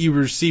benefits that you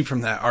receive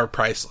from that are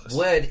priceless.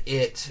 Would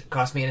it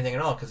cost me anything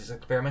at all? Because it's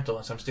experimental,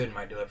 and some student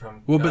might do it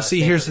from. Well, but see,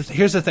 Stanford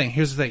here's or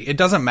the thing. It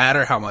doesn't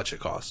matter how much it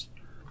costs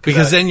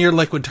because then your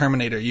liquid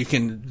Terminator, you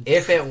can. something.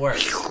 If it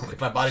works, if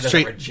my body doesn't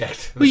Straight-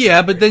 reject. Well,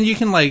 yeah, but then you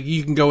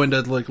can go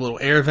into like little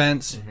air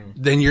vents.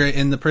 Then you're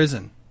in the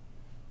prison,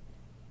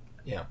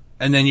 Yeah,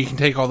 and then you can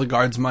take all the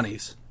guards'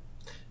 monies.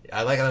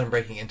 I like them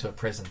breaking into a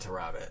prison to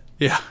rob it.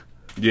 Yeah,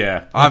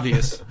 Yeah.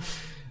 obvious.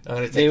 I'm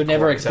gonna take They would the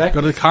never quarter expect-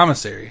 Go to the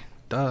commissary.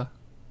 Duh.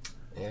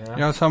 Yeah, You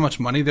know how much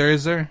money there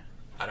is there?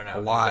 I don't know.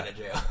 a lot. I've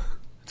been in jail.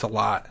 It's a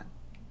lot.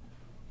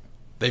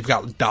 They've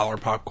got dollar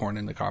popcorn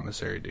in the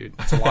commissary, dude.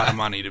 It's a lot of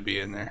money to be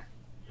in there.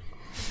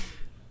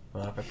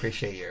 Well, I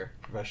appreciate your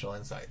professional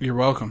insight. You're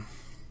welcome.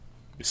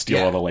 Steal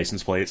Yeah. all the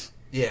license plates.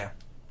 Yeah,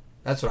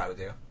 that's what I would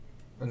do.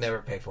 I'll never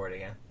pay for it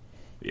again.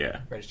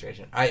 Yeah.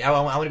 Registration. I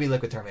want to be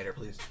liquid Terminator,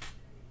 please.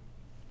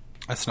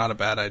 That's not a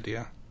bad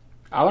idea.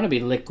 I want to be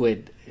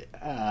liquid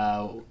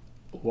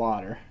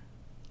water.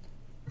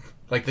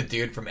 Like the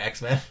dude from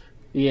X-Men,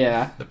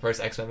 Yeah. the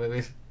first X-Men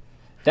movies.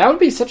 That would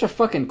be such a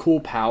fucking cool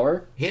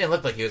power. He didn't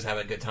look like he was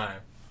having a good time.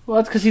 Well,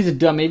 that's because he's a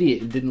dumb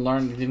idiot. Didn't go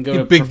You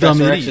to big dumb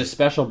Professor idiot. X's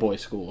special boy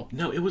school.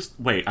 No, it was.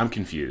 Wait, I'm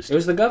confused. It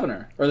was the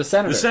governor or the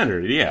senator. The senator,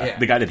 yeah. Yeah.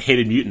 The guy that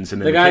hated mutants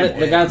and then The guy. became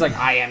The one. guy's like,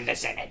 I am the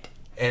Senate.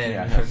 And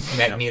Yeah.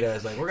 Magneto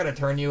is like, we're going to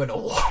turn you into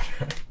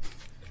water.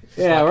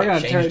 Yeah, we're Fucking gonna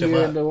turn changed him you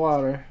up. into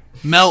water.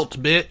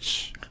 Melt,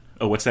 bitch.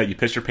 Oh, what's that? You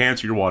pissed your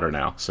pants or your water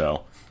now,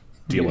 so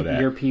deal with that.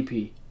 Your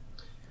PP.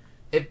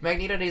 If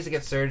Magneto needs to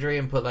get surgery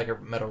and put like a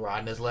metal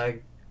rod in his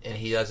leg, and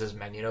he does his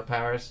Magneto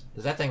powers,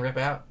 does that thing rip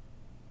out?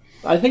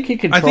 I think he I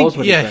controls. think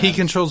what yeah, he he grabs.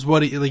 controls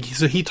what he like.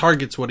 So he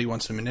targets what he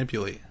wants to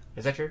manipulate.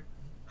 Is that true?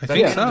 I So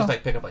think he so. can just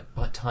like pick up like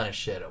a ton of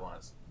shit at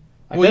once.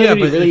 I Well, feel yeah, like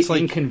it'd but be really it's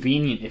like-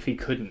 inconvenient if he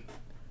couldn't.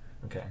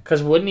 Okay.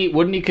 Because wouldn't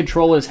he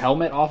control his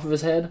helmet off of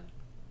his head?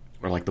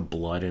 Or like the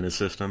blood in his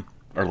system.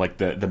 Or like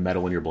the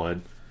metal in your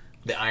blood.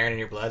 The iron in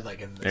your blood, like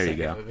in the There you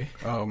second go. movie,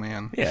 Oh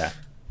man, Yeah.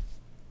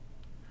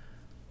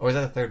 or is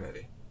that the third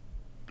movie?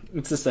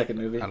 It's the second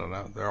movie. I don't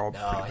know. They're all No,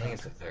 pretty I think bad.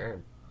 it's the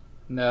third.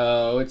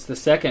 No, it's the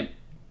second.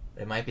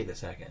 It might be the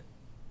second.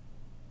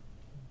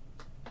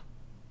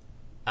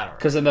 I don't know.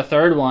 Because in the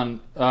third one,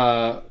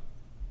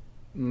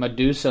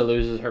 Medusa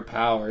loses her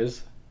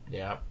powers.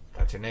 Yeah,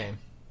 that's her name.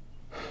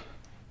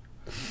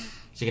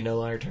 She can no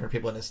longer turn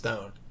people into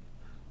stone.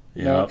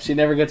 No, she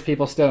never gets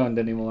people stoned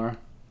anymore.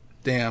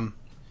 Damn.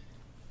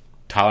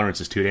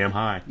 Tolerance is too damn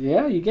high.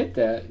 Yeah, you get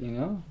that, you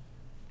know?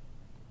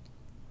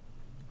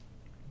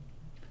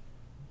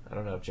 I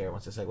don't know if Jared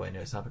wants to segue into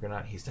his topic or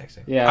not. He's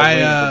texting. Yeah, I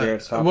was waiting for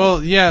Jared's topic.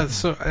 well, yeah.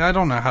 So I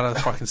don't know how to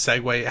fucking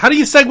segue. How do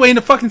you segue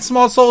into fucking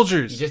Small You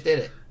Soldiers? just did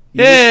it.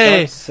 You just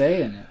Yay! start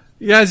saying it.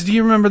 You guys, do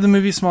you remember the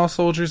movie Small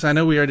Soldiers? I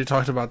know we already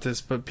talked about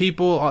this, but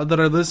people that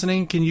are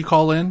listening, can you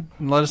call in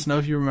and let us know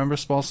if you remember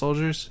Small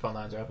Soldiers? Phone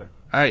lines are open.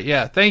 All right,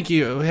 yeah. Thank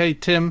you. Hey,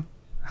 Tim,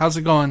 how's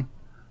it going?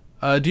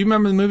 Do you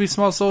remember the movie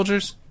Small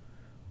Soldiers?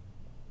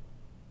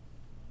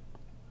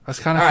 I was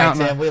kind of All right,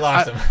 counting. Tim, we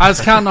lost him. I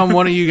was counting on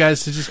one of you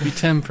guys to just be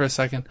Tim for a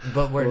second.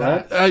 But we're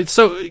What? not.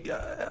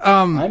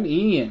 I'm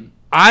Ian.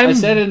 I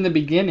said it in the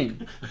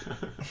beginning.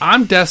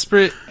 I'm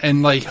desperate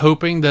and like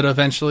hoping that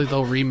eventually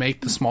they'll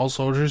remake the Small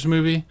Soldiers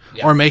movie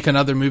Yeah. or make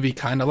another movie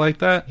kind of like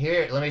that.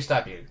 Here, let me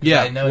stop you. 'Cause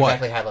Yeah, I know what?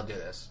 exactly how they'll do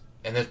this.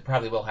 And this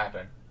probably will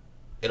happen.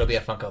 It'll be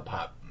a Funko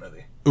Pop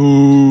movie.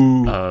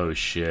 Ooh. Oh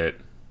shit.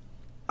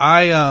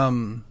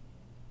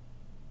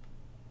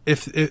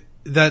 If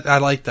that I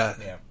like that.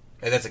 Yeah.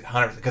 And that's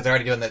 100%. Because they're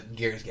already doing the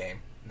Gears game.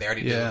 They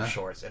already do Yeah. the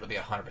shorts. It'll be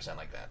 100%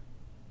 like that.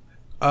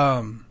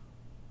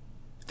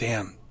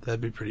 Damn,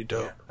 that'd be pretty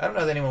dope. I don't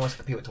know if anyone wants to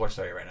compete with Toy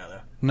Story right now, though.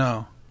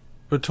 No,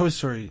 but Toy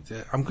Story,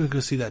 I'm gonna go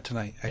see that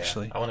tonight.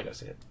 Actually, Yeah, I want to go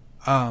see it.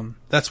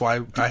 that's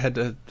why I had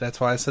to. That's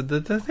why I said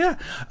that.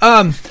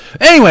 Yeah.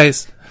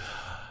 Anyways,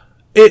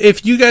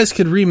 If you guys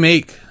could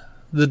remake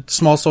the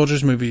Small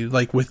Soldiers movie,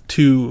 like with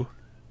 2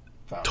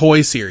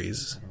 toy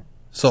series,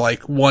 so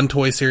like one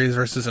toy series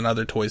versus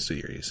another toy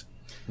series,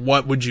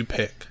 what would you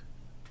pick?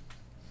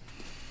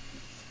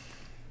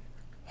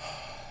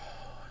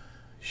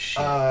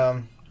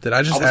 Did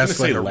I just I was ask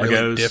gonna like say a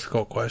really Legos.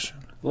 difficult question?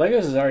 Legos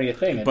is already a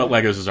thing. isn't But it?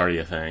 Legos is already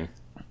a thing.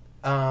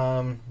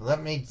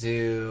 Let me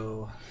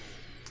do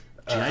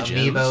G.I. Joes?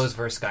 Amiibos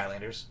versus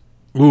Skylanders.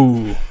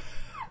 Ooh.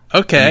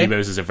 Okay. Amiibos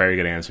is a very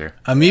good answer.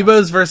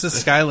 Amiibos versus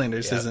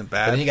Skylanders Yeah. isn't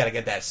But then bad. you got to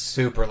get that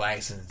super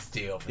licensed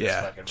deal for this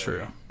Yeah, fucking movie.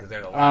 true. Because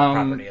there's a lot of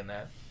Um, property in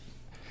that.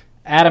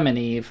 Adam and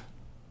Eve.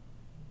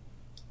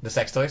 The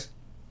sex toys?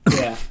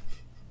 Yeah.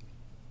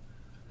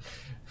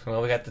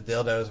 Well, we got the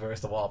dildos versus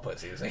the wall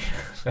pussies.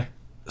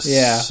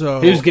 Yeah. So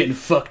Who's getting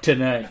fucked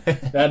tonight?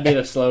 That'd be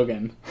the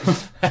slogan.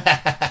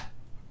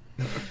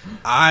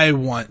 I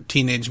want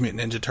Teenage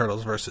Mutant Ninja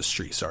Turtles versus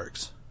Street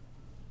Sharks.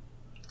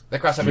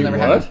 That crossover never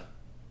happened. What?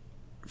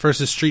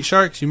 Versus Street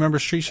Sharks? You remember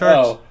Street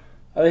Sharks? Oh.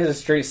 I think it's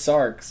Street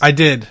Sarks. I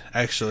did,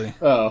 actually.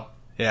 Oh.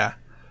 Yeah.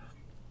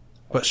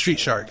 But Street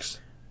Sharks.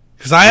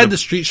 Because I had the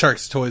Street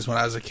Sharks toys when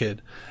I was a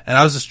kid. And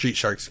I was a Street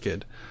Sharks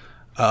kid.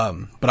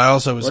 But I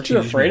also was Weren't you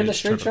Teenage afraid of Mutant the Ninja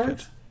Street Turtle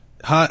Sharks? kid.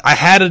 Huh? I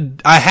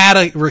had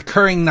a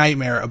recurring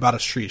nightmare about a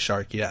Street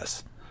Shark,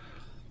 yes.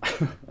 Have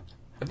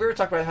we ever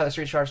talked about how the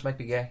street sharks might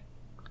be gay?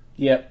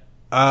 Yep.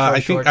 I Short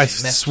think shorts, I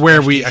mesh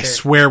swear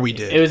t-shirt. we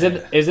did. It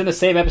was in the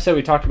same episode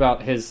we talked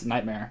about his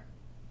nightmare.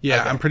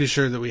 Yeah, Okay. I'm pretty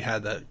sure that we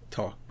had that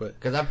talk, but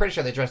Because I'm pretty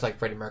sure they dress like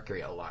Freddie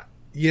Mercury a lot.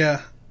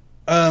 yeah.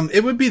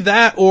 It would be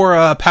that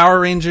or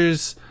Power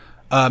Rangers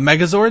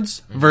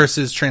Megazords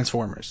versus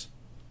Transformers.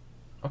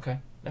 Okay,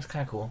 that's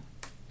kind of cool.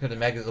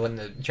 Because when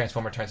the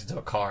Transformer turns into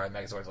a car, the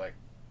Megazord's like,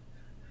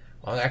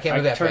 well, I can't I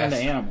move that turn fast.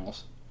 into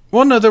animals.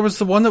 Well, no, there was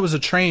the one that was a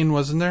train,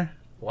 wasn't there?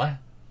 What?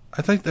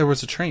 I think there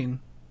was a train.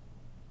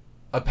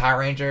 A Power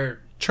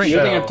Ranger Train. You're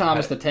show thinking of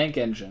Thomas had- the Tank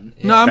Engine.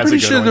 No, I'm That's a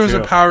pretty good sure one, there was a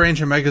too. Power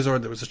Ranger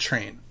Megazord that was a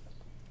train.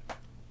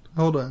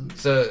 Hold on.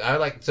 So I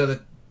would like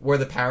where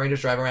the Power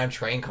Rangers drive around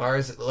train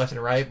cars left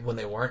and right when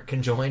they weren't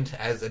conjoined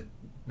as a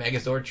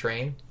Megazord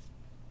train.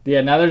 Yeah,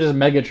 now they're just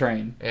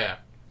Megatrain. Yeah,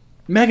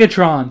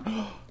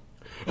 Megatron!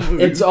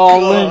 It's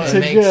all linked it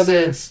makes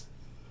together. sense.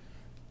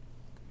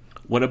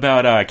 What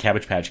about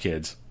Cabbage Patch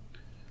Kids?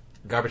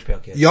 Garbage Pail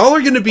Kids. Y'all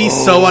are going to be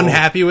so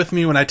unhappy with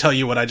me when I tell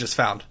you what I just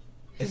found.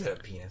 Is it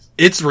a penis?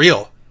 It's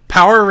real.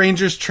 Power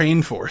Rangers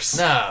Train Force.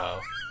 No.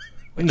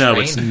 With No,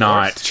 train it's force?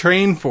 not.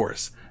 Train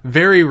Force.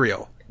 Very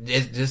real.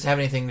 Does this have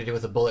anything to do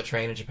with a bullet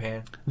train in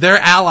Japan? Their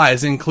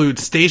allies include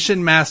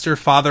Station Master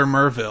Father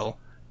Merville,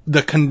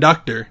 the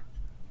Conductor,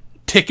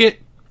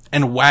 Ticket,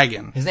 and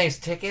Wagon. His name's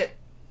Ticket.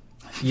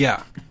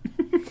 Yeah.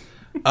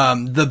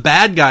 The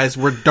bad guys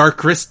were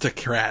Dark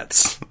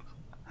Aristocrats.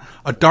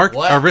 A dark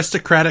What?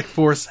 aristocratic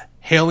force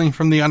hailing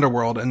from the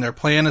underworld, and their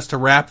plan is to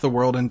wrap the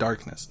world in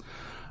darkness.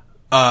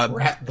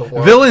 Wrap the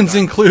world Villains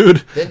in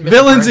include Didn't Mr.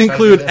 villains Burns include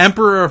start with this?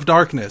 Emperor of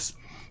Darkness,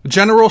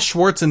 General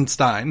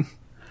Schwarzenstein,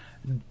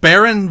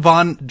 Baron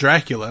von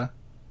Dracula,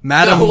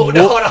 Madame No, Wolf,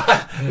 hold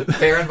on.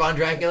 Baron von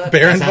Dracula?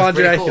 Baron That sounds von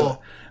pretty Dracula,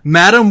 cool.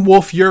 Madame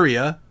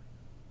Wolfuria,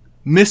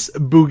 Miss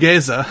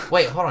Bugeza.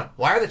 Wait, hold on.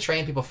 Why are the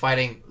train people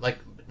fighting like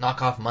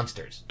knockoff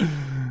monsters?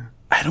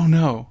 I don't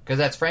know. Because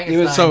that's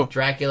Frankenstein, So-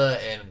 Dracula,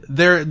 and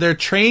Their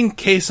train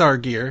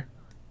Kesar gear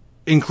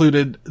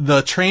included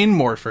the Train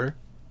Morpher,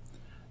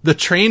 the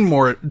Train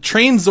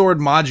Zord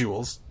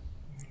modules,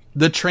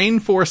 the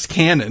Train Force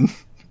cannon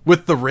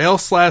with the Rail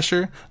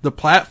Slasher, the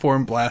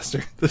Platform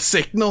Blaster, the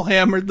Signal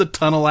Hammer, the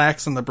Tunnel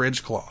Axe, and the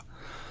Bridge Claw.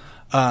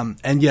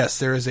 And yes,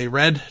 there is a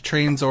red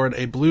Train Zord,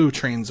 a blue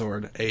Train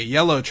Zord, a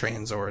yellow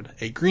Train Zord,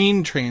 a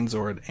green Train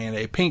Zord, and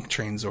a pink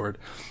Train Zord.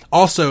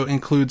 Also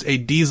includes a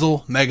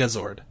Diesel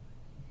Megazord.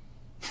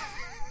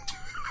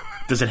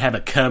 Does it have a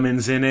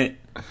Cummins in it?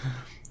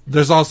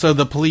 There's also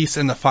the police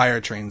and the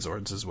fire train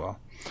Zords as well.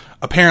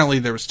 Apparently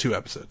there was 2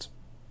 episodes.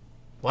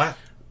 what?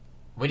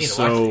 We need to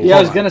So- watch these. Yeah, I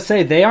Hold was on. gonna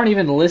say they aren't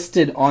even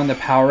listed on the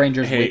Power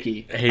Rangers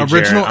wiki. Hey,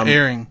 Original Jared,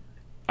 airing.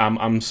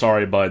 I'm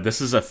sorry, bud.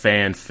 This is a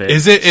fan fic.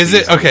 Is it?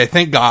 season Okay,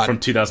 thank God. From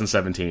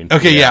 2017.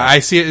 Okay, yeah, I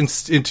see it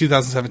in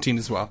 2017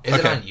 as well. Is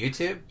okay. it on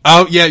YouTube?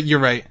 Oh, yeah, you're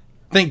right.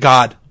 Thank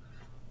God.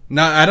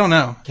 No, I don't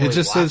know. Can It we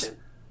just watch says it?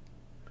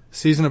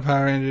 Season of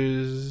Power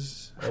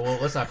Rangers. Well,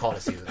 let's not call it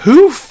a season.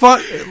 Who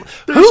fan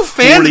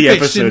 40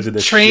 episodes of fiction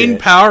this trained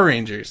shit. Power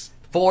Rangers?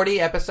 40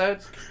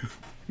 episodes?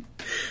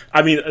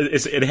 I mean,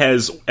 it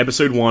has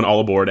episode 1, All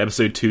Aboard,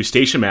 episode 2,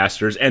 Station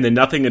Masters, and then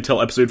nothing until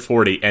episode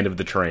 40, End of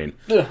the Train.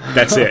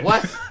 That's it.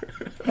 What?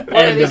 What are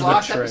End these of the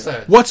lost train.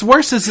 episodes? What's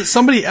worse is that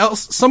somebody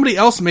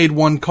else made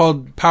one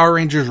called Power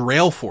Rangers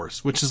Rail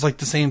Force, which is like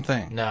the same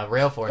thing. No,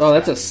 Rail Force. Oh,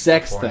 that's gotta a be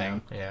sex before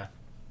thing. now.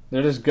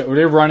 Yeah.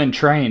 They're running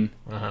train.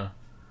 Uh-huh.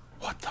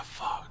 What the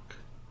fuck?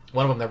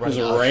 One of them, they're running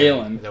There's a train.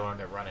 railing. The one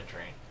they're running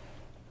train.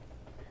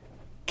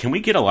 Can we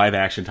get a live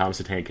action Thomas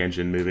the Tank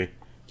Engine movie?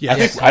 Yeah,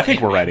 I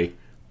think we're ready.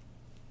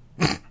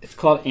 It's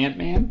called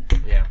Ant-Man.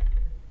 Yeah.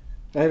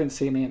 I haven't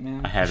seen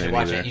Ant-Man. I You haven't should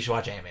watch either. it. You should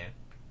watch Ant-Man.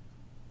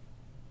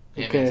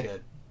 Ant-Man's Okay.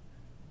 good.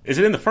 Is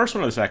it in the first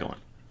one or the second one?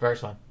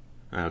 First one.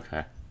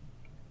 Okay.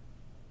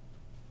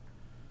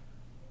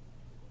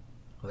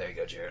 Well, there you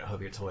go, Jared. I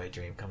hope your toy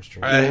dream comes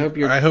true. I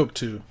hope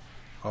to.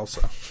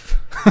 Also,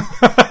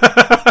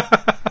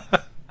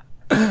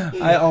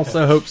 I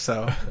also hope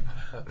so.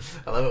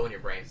 I love it when your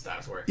brain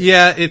stops working.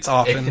 Yeah, it's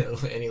often.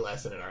 Any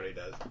less than it already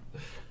does.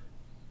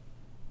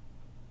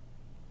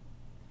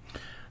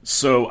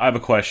 So I have a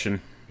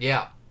question.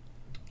 Yeah.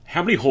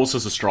 How many holes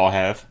does a straw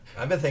have?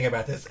 I've been thinking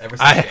about this ever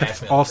since I you asked me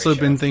have on the also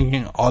pre-show. been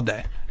thinking all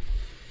day.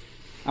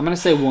 I'm gonna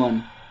say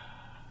 1.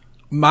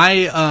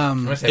 My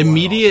gonna say one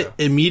also.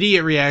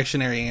 immediate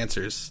reactionary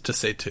answer is to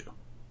say 2.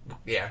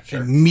 Yeah,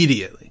 sure.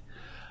 Immediately.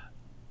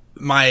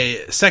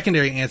 My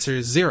secondary answer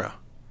is 0.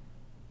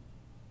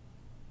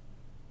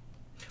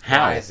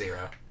 How? Why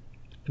 0?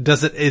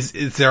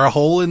 Is there a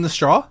hole in the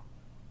straw?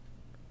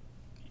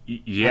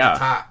 Yeah.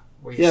 Top,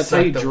 where Yeah, that's how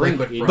suck you the drink,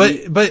 liquid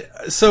idiot. from.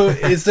 But so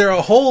is there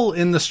a hole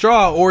in the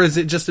straw, or is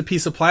it just a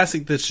piece of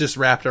plastic that's just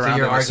wrapped So around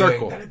you're in a arguing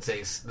circle? that it's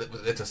a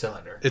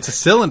cylinder. It's a right?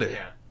 cylinder,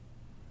 Yeah.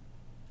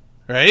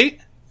 right?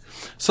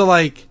 So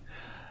like,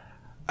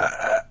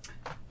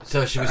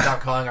 So should we stop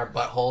calling our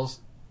buttholes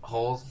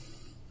holes?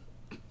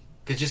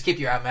 Cause just keep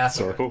your mouth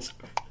open. Circles.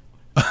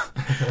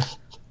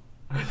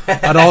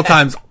 at all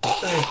times,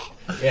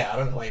 Yeah, I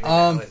don't know why you made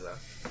that noise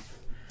though.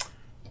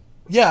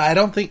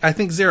 yeah, I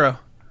think 0.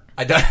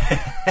 I don't.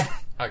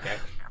 Okay.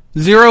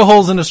 0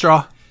 holes in a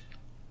straw.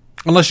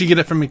 Unless you get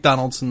it from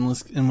McDonald's,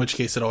 in which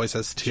case it always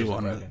has 2 Choose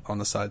on broken.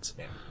 the sides.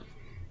 Yeah.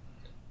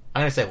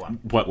 I'm gonna say 1.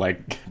 What,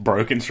 like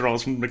broken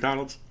straws from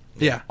McDonald's?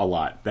 Yeah, A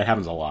lot. That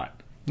happens a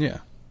lot. yeah.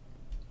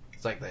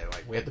 It's like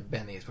we have to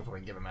bend these before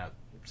we can give them out,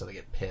 so they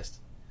get pissed.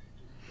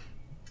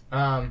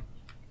 Why?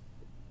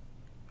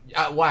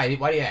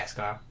 Why do you ask,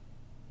 Kyle?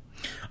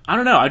 I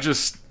don't know.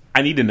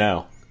 I need to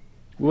know.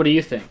 What do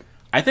you think?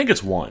 I think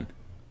it's 1.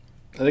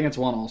 I think it's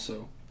 1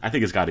 also. I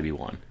think it's got to be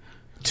 1.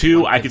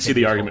 2, One I could see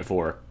the continuous argument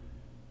for.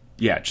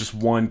 Yeah, just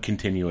 1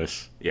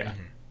 continuous. Yeah.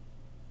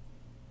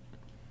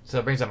 So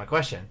it brings up my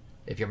question: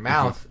 if your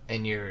mouth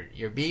and your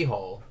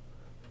beehole,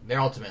 they're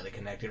ultimately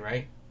connected,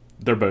 right?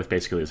 They're both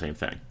basically the same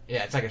thing.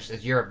 Yeah, it's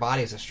like your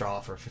body's a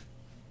straw for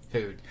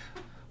food.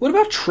 What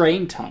about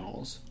train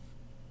tunnels?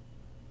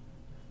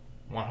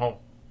 One hole.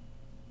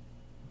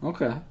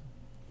 Okay.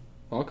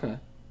 Okay.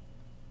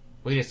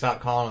 We need to stop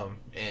calling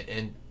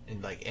them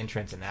in like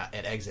entrance and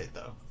exit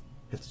though.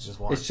 It's just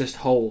one. It's just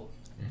hole.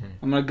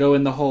 I'm gonna go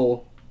in the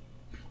hole.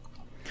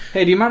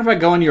 Hey, do you mind if I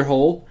go in your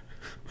hole?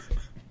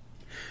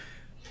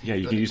 Yeah,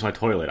 you can use my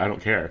toilet. I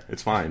don't care.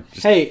 It's fine.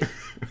 Just, Hey,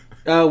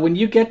 when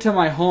you get to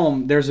my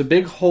home, there's a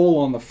big hole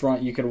on the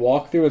front you can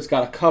walk through. It's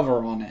got a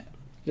cover on it.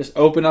 Just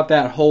open up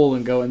that hole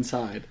and go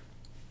inside.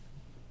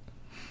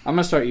 I'm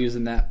gonna start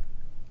using that.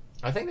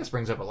 I think this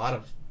brings up a lot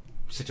of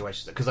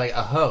situations because like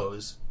a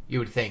hose, you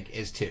would think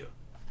is 2,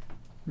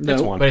 No,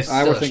 It's 1. but it's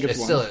I still would think it's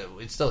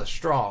one. it's still a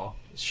straw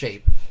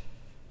shape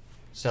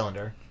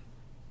cylinder.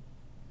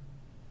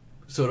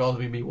 So it'd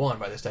only be 1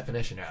 by this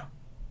definition now.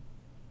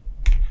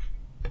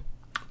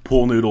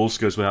 pool noodles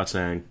goes without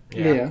saying.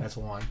 Yeah. That's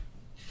 1.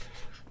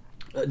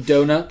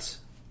 Donuts.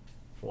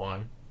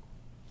 1.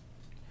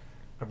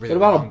 What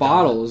about a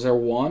bottle? Is there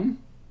 1?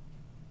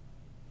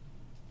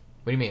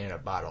 What do you mean in a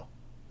bottle?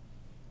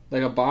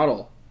 Like a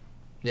bottle.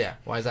 Yeah.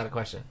 Why is that a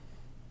question?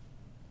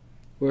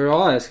 We're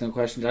all asking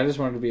questions. I just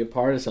wanted to be a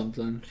part of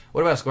something.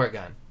 What about a squirt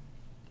gun?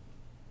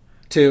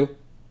 2.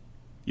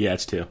 Yeah,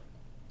 it's 2.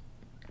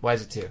 Why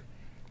is it 2?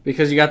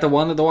 Because you got the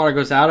one that the water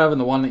goes out of and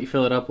the one that you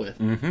fill it up with.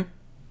 Mm-hmm.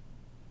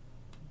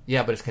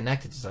 Yeah, but it's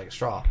connected to like a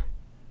straw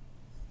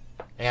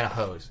and a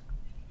hose.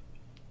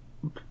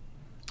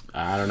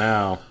 I don't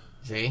know.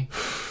 See? I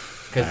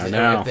Because don't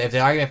know. if the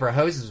argument for a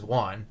hose is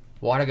 1,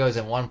 water goes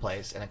in one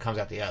place and it comes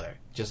out the other,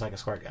 just like a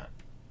squirt gun.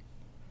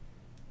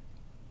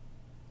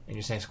 And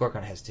you're saying squirt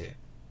gun has 2.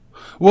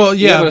 Well,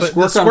 yeah, but a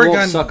but the squirt gun squirt won't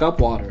gun, suck up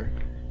water.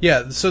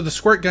 yeah. So the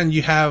squirt gun,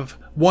 you have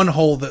one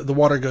hole that the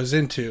water goes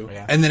into,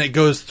 Yeah. and then it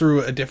goes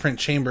through a different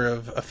chamber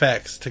of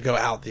effects to go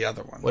out the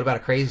other one. What about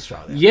a crazy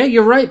straw then? Yeah,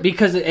 you're right,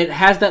 because it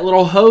has that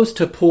little hose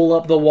to pull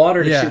up the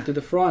water to Yeah. shoot through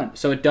the front.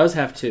 So it does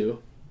have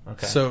 2.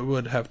 Okay. So it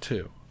would have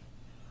 2.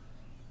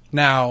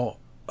 Now,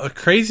 a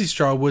crazy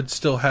straw would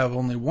still have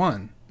only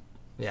 1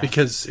 yeah.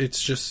 because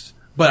it's just.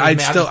 But I mean, I'd I'm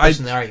still, just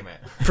pushing the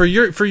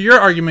argument. for your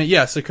argument,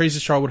 yes, the crazy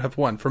straw would have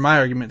 1. For my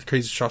argument, the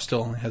crazy straw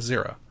still only has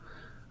 0.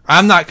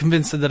 I'm not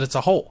convinced that it's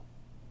a hole.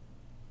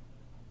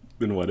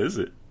 Then what is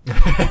it?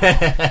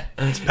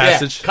 It's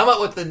passage. Yeah, come up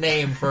with the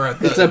name for a.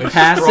 It's a straw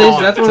passage?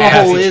 That's what a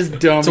hole passage. is,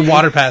 dummy. It's a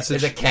water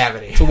passage. It's a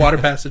cavity. It's a water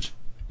passage.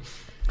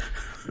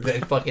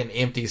 The fucking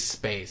empty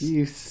space.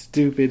 You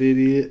stupid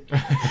idiot.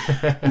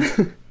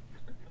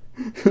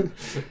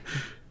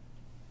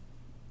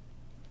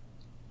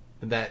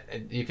 That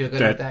you feel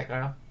good with that,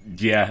 Kyle?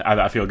 Yeah,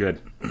 I feel good.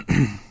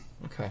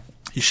 Okay.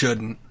 You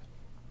shouldn't.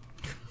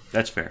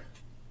 That's fair.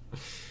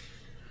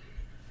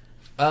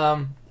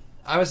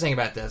 I was thinking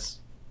about this,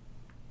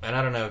 and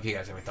I don't know if you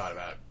guys ever thought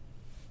about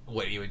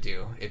what you would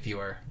do if you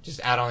were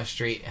just out on the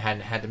street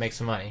and had to make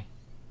some money.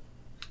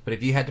 But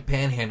if you had to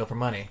panhandle for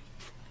money,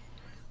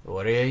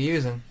 what are you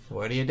using?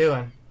 What are you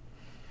doing?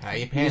 How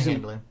you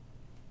panhandling?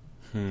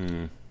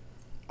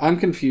 I'm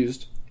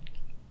confused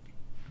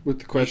with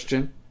the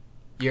question.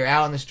 You're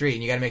out on the street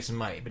and you got to make some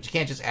money, but you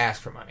can't just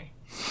ask for money.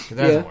 'Cause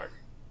that doesn't work.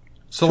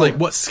 So, like,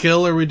 what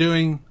skill are we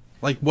doing?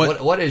 Like,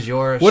 What is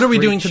your what are we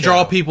street doing to show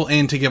draw people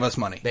in to give us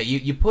money? that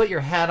you put your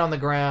hat on the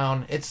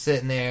ground, it's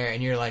sitting there,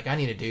 and you're like, I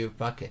need to do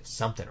fucking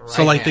something right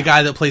So, like, now. the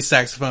guy that plays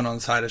saxophone on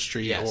the side of the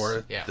street, Yes,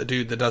 or yeah. the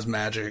dude that does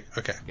magic.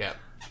 Okay. Yeah.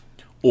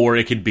 Or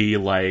it could be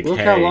like, Look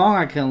hey, how long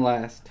I can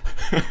last.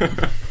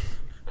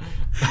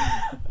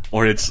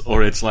 or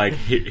it's like,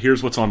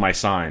 here's what's on my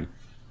sign.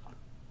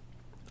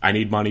 I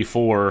need money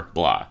for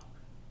blah.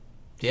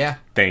 Yeah.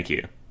 Thank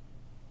you.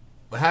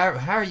 But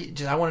how are you?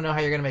 Just, I want to know how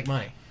you're going to make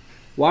money.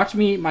 Watch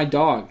me eat my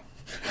dog.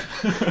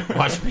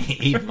 Watch me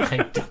eat my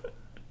dog.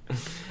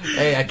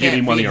 Hey, I Give me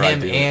can't money feed or I him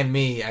do it. and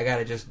me. I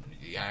gotta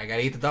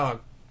eat the dog.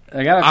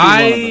 I gotta feed one of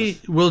I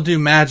us. will do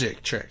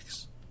magic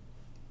tricks.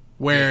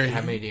 Where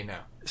How many do you know?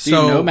 Do you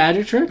know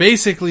magic tricks?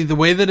 basically, the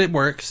way that it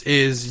works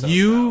is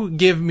you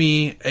give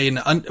me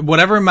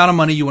whatever amount of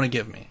money you want to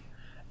give me,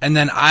 and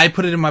then I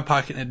put it in my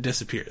pocket and it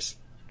disappears.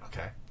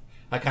 Okay.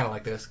 I kind of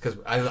like this because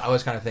I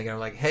was kind of thinking, I'm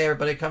like, hey,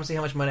 everybody, come see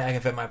how much money I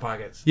can fit in my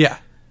pockets. Yeah.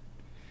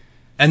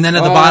 And then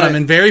at the bottom,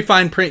 in very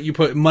fine print, you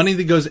put money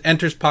that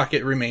enters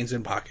pocket, remains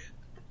in pocket.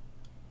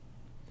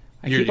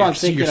 I keep on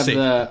thinking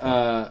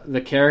of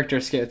the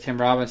character skit with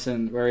Tim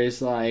Robinson where he's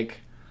like,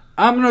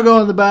 I'm gonna go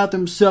in the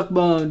bathroom, suck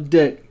my own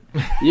dick.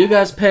 You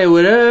guys pay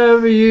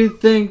whatever you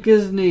think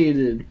is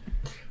needed.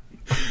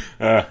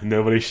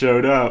 Nobody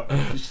showed up.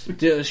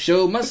 The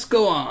show must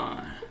go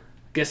on.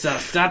 Guess I'll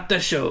start the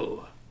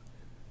show.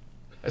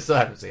 I still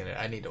haven't seen it.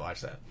 I need to watch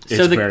that.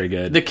 It's very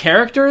good. The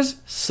characters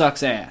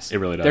sucks ass. It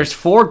really does. There's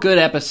 4 good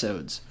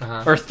episodes.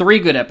 Or 3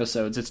 good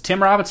episodes. It's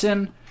Tim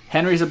Robinson,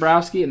 Henry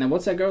Zabrowski, and then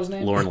what's that girl's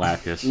name? Lauren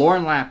Lapkus.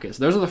 Lauren Lapkus.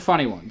 Those are the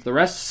funny ones. The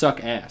rest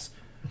suck ass.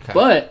 Okay.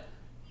 But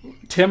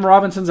Tim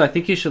Robinson's I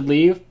Think You Should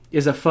Leave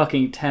is a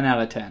fucking 10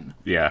 out of 10.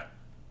 Yeah.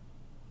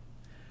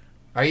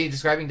 Are you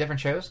describing different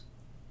shows?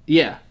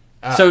 Yeah.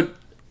 So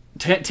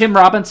Tim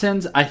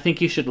Robinson's I Think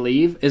You Should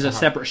Leave is a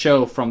separate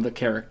show from the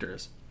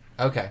characters.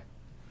 Okay.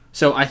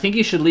 So I Think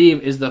You Should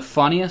Leave is the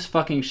funniest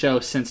fucking show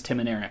since Tim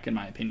and Eric, in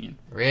my opinion.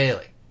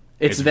 Really?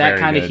 It's that very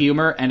kind of good.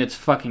 humor, and it's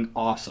fucking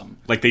awesome.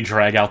 Like, they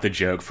drag out the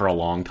joke for a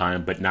long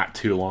time, but not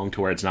too long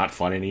to where it's not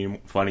funny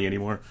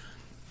anymore.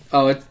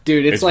 Oh, it's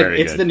It's like very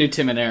it's good. the new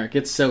Tim and Eric.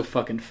 It's so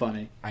fucking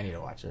funny. I need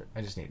to watch it.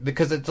 I just need...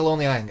 Because it's the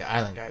Lonely Island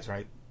guys,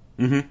 right?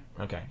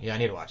 Mm-hmm. Okay. Yeah, I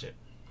need to watch it.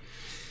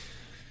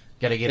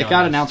 Gotta get It on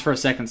got this. announced for a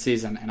second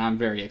season, and I'm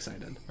very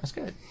excited. That's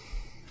good.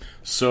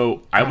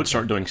 So, I would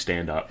start doing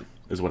stand-up,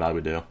 is what I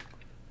would do.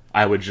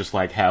 I would just,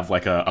 like, have,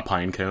 like, a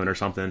pine cone or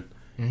something.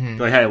 Mm-hmm.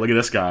 Like, hey, look at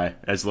this guy,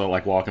 as they're,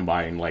 like, walking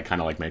by and, like, kind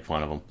of, like, make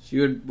fun of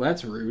him. Well,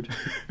 that's rude.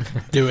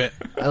 Do it.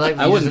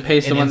 I wouldn't pay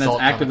someone that's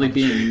actively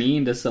being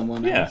mean to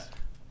someone Yeah. else.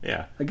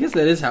 Yeah. I guess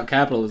that is how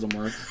capitalism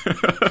works.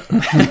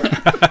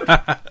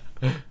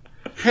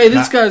 Hey,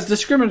 this guy's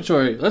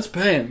discriminatory. Let's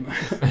pay him.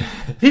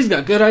 He's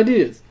got good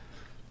ideas.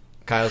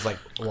 Kyle's like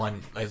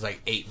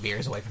 8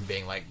 beers away from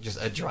being like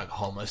just a drunk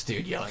homeless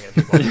dude yelling at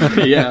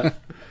people. Yeah.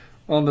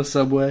 On the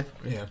subway.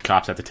 Yeah.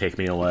 Cops have to take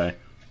me away.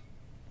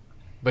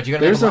 But you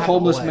gotta There's make a him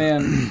homeless away.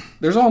 man.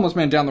 There's a homeless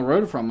man down the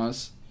road from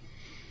us.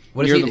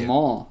 What does near he the do?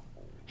 mall.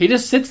 He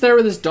just sits there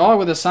with his dog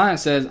with a sign that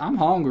says, I'm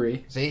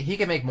hungry. See, he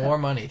could make more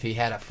money if he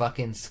had a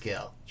fucking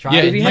skill. Try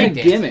Yeah, to If he had a break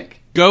dance.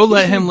 gimmick. Go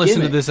let He's a him listen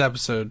to gimmick. this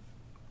episode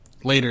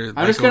later. I'm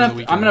like, just over the gonna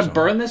weekend I'm or gonna something.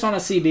 burn this on a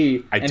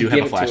CD. I and do give have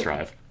a it to flash him.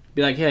 drive.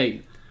 Be like,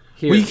 hey,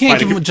 here. Well, you can't Find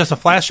give a him just a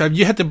flash drive.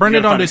 You have to burn You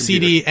it gotta onto a find a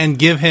computer. CD and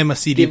give him a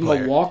CD Give him a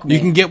player. Walkman. You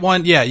can get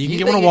one. Yeah, you can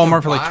get one at think you Walmart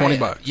can for like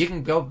buy $20. You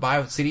can go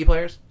buy CD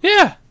players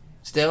Yeah,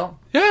 still.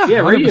 yeah, Yeah,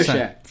 Radio 100%.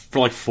 Shack. For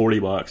like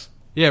 $40.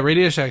 Yeah,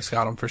 Radio Shack's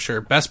got them for sure.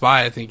 Best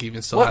Buy, I think,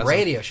 even still What has them.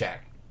 Radio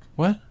Shack?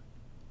 What?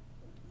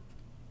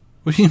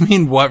 What do you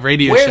mean? What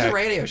Radio Where's Shack?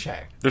 Radio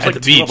Shack? There's At like the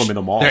 2 beach. of them in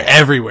the mall. They're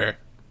everywhere.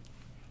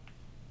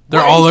 They're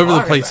What are all you over the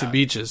talking place about? at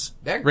beaches.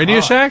 They're Radio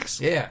gone. Shacks?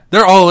 Yeah.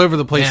 They're all over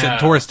the place Yeah. at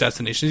tourist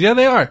destinations. Yeah,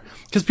 they are.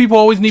 Because people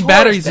always need Tourist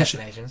batteries and shit.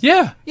 destinations?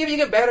 Yeah. Yeah, but you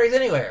get batteries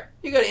anywhere.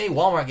 You go to any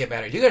Walmart and get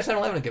batteries. You go to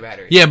 7-Eleven and get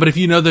batteries. Yeah, but if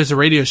you know there's a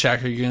Radio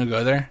Shack, are you going to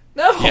go there?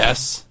 No.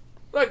 Yes.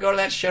 Like, go to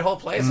that shithole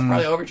place and Mm.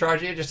 probably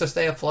overcharge you just to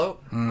stay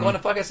afloat. Going to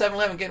fucking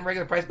 7-Eleven getting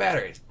regular price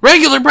batteries.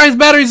 Regular price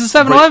batteries at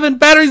 7-Eleven.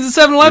 Batteries at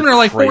 7-Eleven are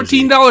like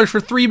crazy. $14 for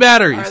 3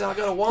 batteries. All right, then I'll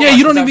go to Walmart. Yeah,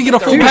 you don't because even get a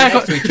they're full right pack.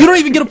 next to each You don't other.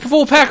 even get a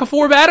full pack of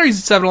 4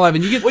 batteries at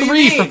 7-Eleven. You get What do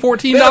 3 you for mean? They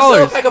 $14. don't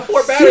sell a pack of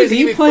 4 batteries and give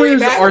CD me free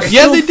players are batteries.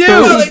 Yeah, still they do.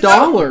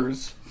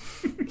 $30.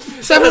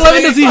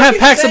 7-Eleven doesn't even have fucking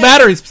packs of sense.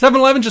 batteries.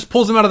 7-Eleven just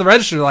pulls them out of the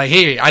register like,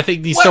 hey, I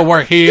think these still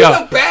work. Here you There's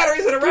go. no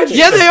batteries in a register.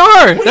 Yeah, they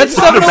are. That's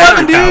Not a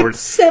 7-Eleven, battery dude. powered.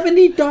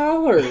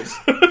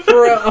 $70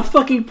 for a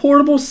fucking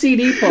portable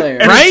CD player.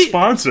 And Right? it's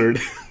sponsored.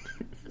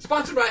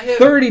 Sponsored by him.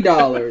 $30,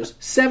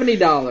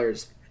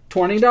 $70,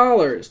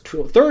 $20,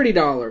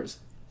 $30.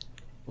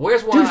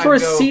 Where's one Dude, I for a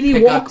go CD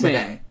pick up Walkman.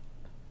 today?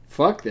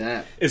 Fuck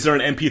that. Is there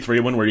an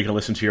MP3 one where you can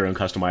listen to your own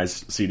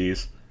customized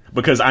CDs?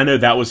 Because I know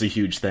that was a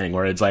huge thing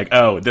where it's like,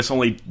 oh, this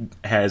only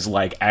has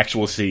like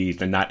actual CDs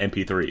and not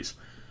MP3s.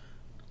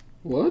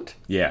 What?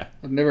 Yeah.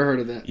 I've never heard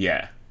of that.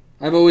 Yeah.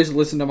 I've always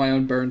listened to my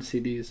own burned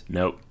CDs.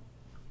 Nope.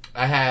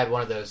 I had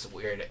one of those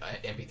weird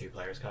MP3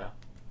 players, Kyle.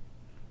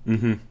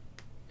 Mm-hmm.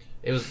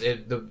 It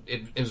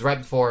was right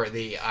before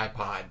the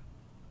iPod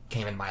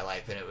came in my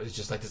life, and it was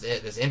just like this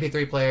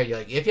MP3 player. You're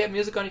like, if you have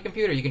music on your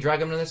computer, you can drag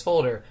them in this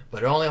folder,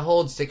 but it only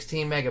holds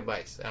 16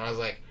 megabytes. And I was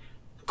like,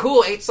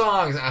 cool, 8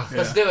 songs.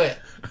 Let's do it.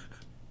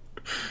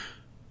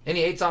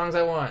 Any 8 songs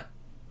I want.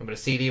 But a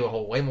CD will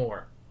hold way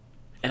more.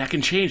 And I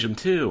can change them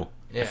too.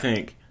 Yeah. I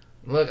think.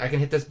 Look, I can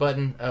hit this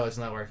button. Oh, it's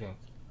not working.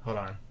 Hold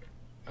on.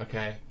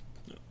 Okay.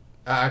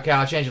 Okay,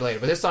 I'll change it later.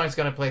 But this song's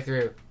going to play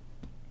through.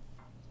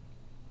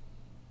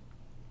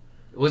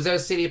 Was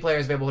those CD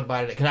players available to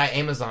buy today? Can I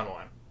Amazon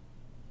one?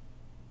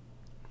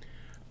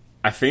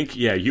 I think,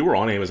 yeah, you were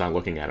on Amazon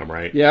looking at them,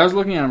 right? Yeah, I was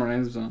looking at them on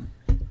Amazon.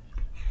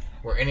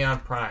 Were any on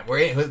Prime?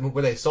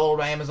 Were they sold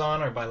by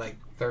Amazon or by, like,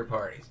 third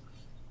parties?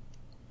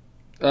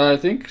 I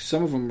think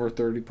some of them were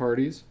 30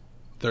 parties.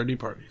 30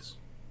 parties.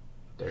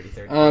 30.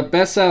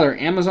 Bestseller,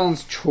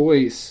 Amazon's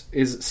Choice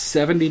is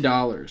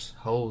 $70.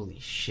 Holy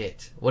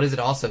shit. What does it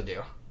also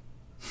do?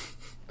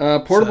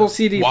 Portable It's a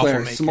CD waffle player,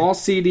 maker. small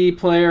CD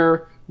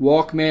player,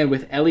 Walkman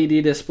with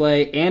LED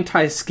display,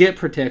 anti-skip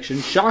protection,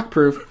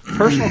 shockproof,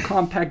 personal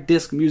compact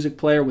disc music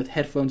player with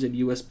headphones and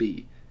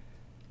USB.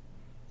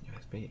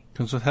 USB.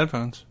 Comes with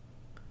headphones.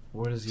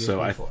 What is USB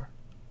So for?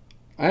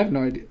 I have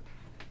no idea.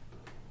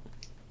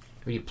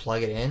 Will you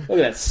plug it in? Look at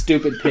that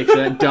stupid picture,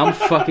 that dumb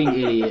fucking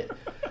idiot.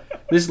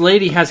 This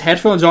lady has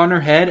headphones on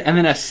her head and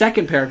then a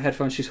second pair of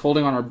headphones she's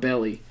holding on her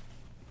belly.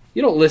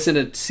 You don't listen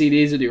to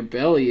CDs with your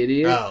belly,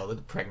 idiot. Oh, the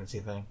pregnancy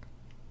thing.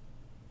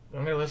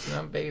 I'm gonna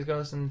listen. Baby's gonna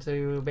listen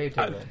to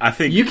Beethoven. I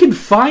think You can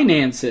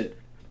finance it.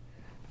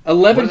 What are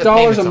 $11 the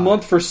payments a on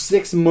month it? for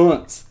 6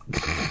 months.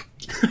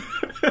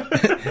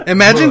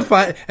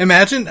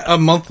 Imagine a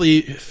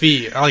monthly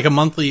fee, like a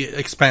monthly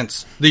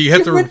expense that you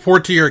have to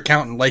report to your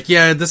accountant. Like,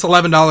 yeah, this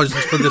 $11 is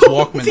for this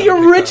Walkman. The that I picked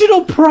up.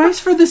 original price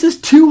for this is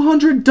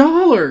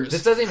 $200.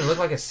 This doesn't even look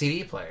like a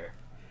CD player.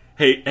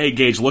 Hey,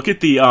 Gage, look at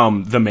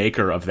the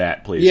maker of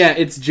that, please. Yeah,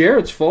 it's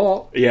Jared's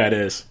fault. Yeah, it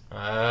is.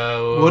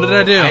 Oh, What did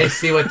I do? I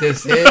see what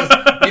this is.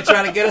 You're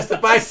trying to get us to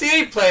buy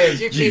CD players.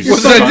 You piece What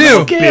of did I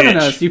shit. do? Scamming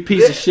bitch. us, you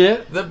piece of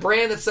shit. The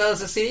brand that sells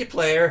the CD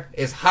player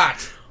is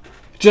hot.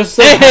 Just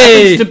so Hey!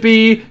 happens to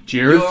be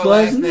Jared's Your last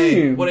last name.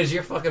 name. What does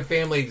your fucking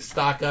family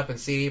stock up in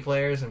CD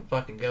players and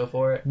fucking go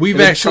for it? We've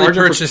They actually charge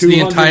her for purchased the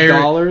entire.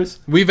 $200.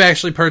 We've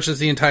actually purchased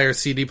the entire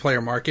CD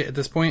player market at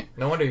this point.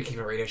 No wonder you keep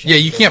a radio show. Yeah,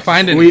 you can't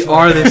find it. We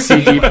are the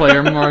CD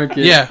player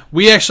market. Yeah,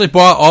 we actually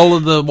bought all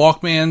of the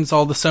Walkmans,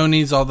 all the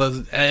Sonys, all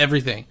the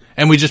everything,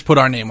 and we just put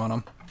our name on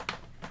them.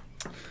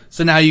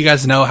 So now you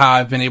guys know how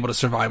I've been able to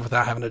survive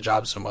without having a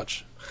job so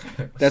much.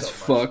 That's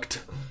So much.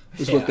 fucked.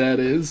 Is what that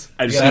is.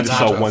 I just Yeah, need to that's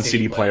sell not one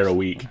CD CD player a players.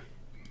 week.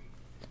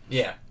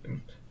 Yeah.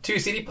 2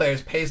 CD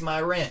players pays my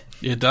rent.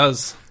 It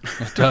does.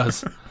 It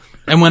does.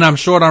 And when I'm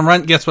short on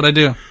rent, guess what I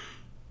do?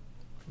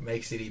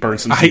 Make CD Burn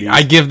players. some CDs.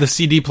 I give the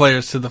CD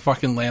players to the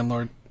fucking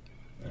landlord.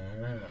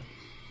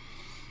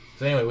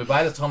 So anyway, we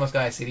buy this homeless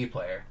guy a CD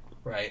player,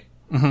 right?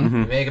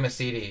 Mm-hmm. We make him a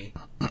CD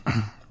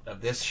of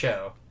this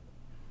show,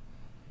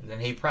 and then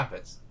he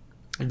profits.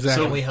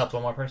 Exactly. So we helped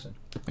one more person.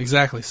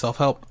 Exactly.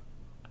 Self-help.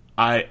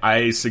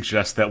 I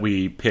suggest that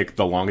we pick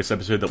the longest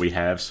episode that we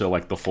have, so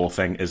like the full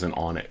thing isn't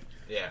on it,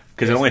 Yeah.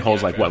 because it only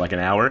holds like what, like an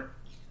hour.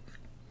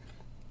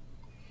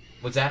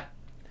 What's that?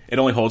 It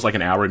only holds like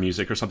an hour of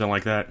music or something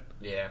like that.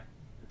 Yeah.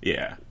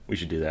 Yeah, we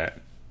should do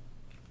that.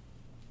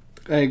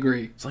 I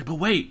agree. It's like, but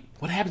wait,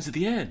 what happens at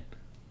the end?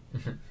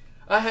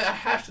 I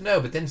have to know,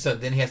 but then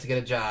he has to get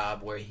a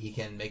job where he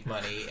can make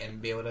money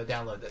and be able to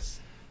download this.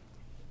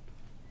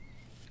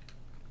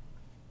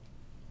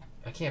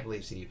 I can't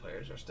believe CD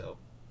players are still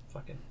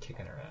fucking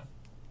kicking around.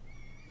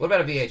 What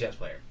about a VHS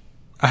player?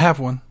 I have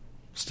one.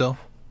 Still.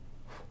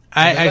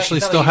 I It's not- actually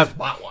it's not still like you have. just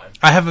bought one.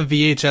 I have a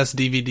VHS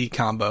DVD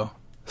combo.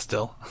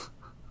 Still.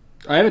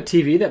 I have a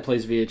TV that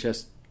plays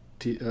VHS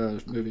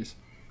movies.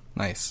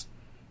 Nice.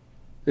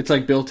 It's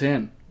like built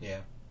in. Yeah.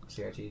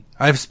 CRT.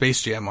 I have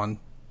Space Jam on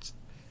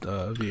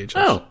VHS.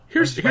 Oh,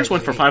 here's one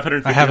for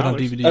 $550. I have it on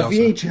DVD A also.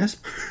 VHS.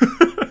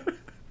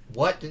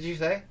 What did you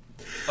say?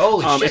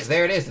 Holy shit! it's-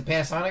 There it is. The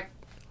Panasonic.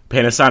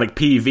 Panasonic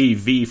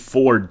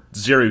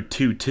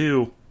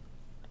PVV4022.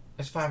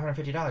 That's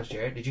 $550,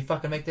 Jared. Did you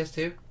fucking make this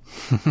too?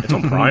 It's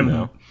on Prime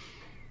though.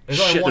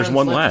 Shit, there's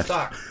one left.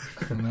 Stock.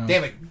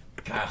 Damn it,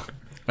 Kyle.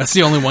 That's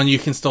the only one you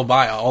can still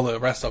buy. All the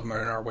rest of them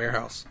are in our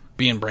warehouse,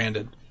 being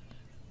branded.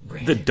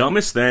 The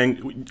dumbest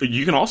thing,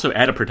 you can also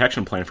add a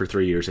protection plan for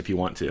 3 years if you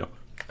want to.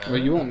 Well,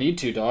 you won't need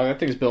to, dog. That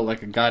thing's built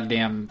like a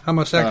goddamn How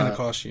much that gonna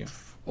cost you?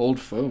 old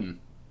phone.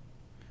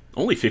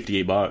 Only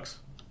 $58.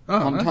 Oh,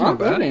 On that's top, not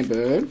that bad. ain't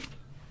bad.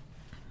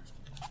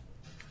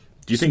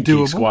 Do you think doable.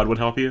 Geek Squad would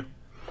help you?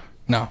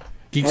 No,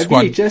 Geek My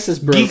Squad. VHS is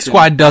broken. Geek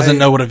Squad doesn't I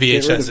know what a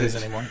get rid VHS of is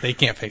it. anymore. They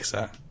can't fix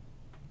that.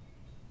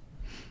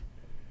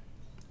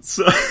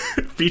 So,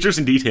 features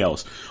and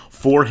details.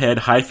 4-head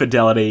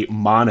high-fidelity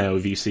mono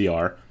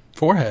VCR.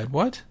 Forehead.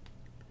 What?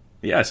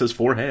 Yeah, it says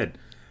 4-head.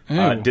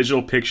 Ew.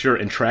 Digital picture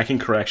and tracking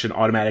correction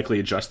automatically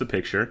adjust the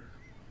picture.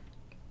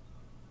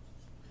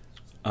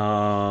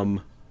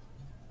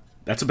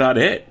 That's about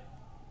it.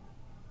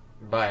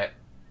 But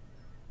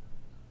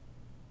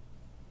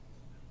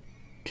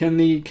Can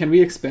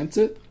we expense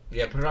it?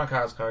 yeah, put it on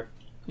Kyle's card.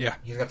 Yeah.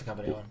 He's got the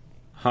company one.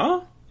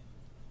 Huh?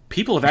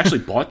 People have actually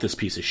bought this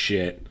piece of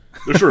shit.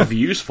 There's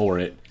reviews for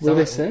it. What do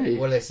they say?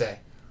 What do they say?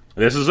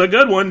 This is a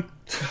good one.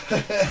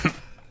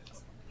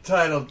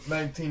 Titled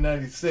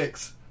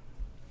 1996.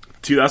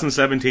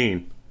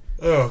 2017.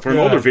 Oh, For an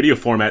older video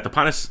format, the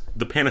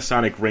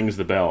Panasonic rings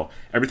the bell.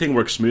 Everything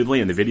works smoothly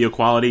and the video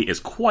quality is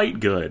quite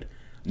good.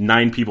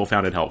 9 people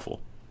found it helpful.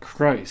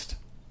 Christ.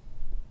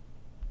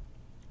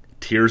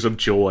 Tears of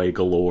joy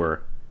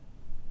galore.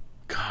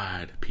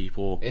 God,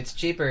 people. It's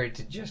cheaper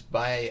to just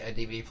buy a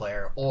DVD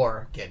player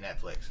or get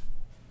Netflix.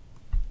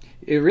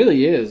 It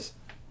really is.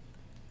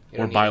 You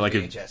Or don't buy need like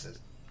a- VHSs.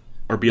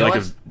 Or be No, like a...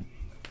 it's-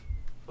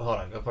 Hold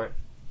on, go for it.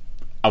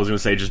 I was going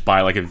to say just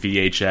buy like a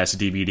VHS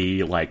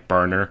DVD like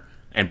burner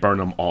and burn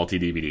them all to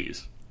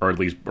DVDs. Or at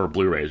least or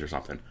Blu-rays or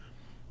something.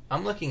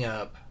 I'm looking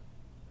up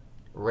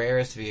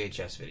rarest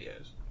VHS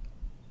videos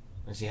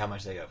and see how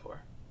much they go for.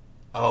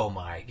 Oh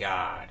my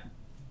god.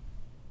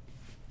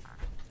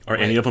 Are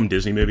any of them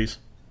Disney movies?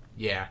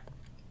 Yeah.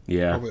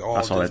 Yeah, Probably all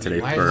I saw that Disney.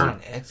 today. Why is it Or- on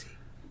Etsy?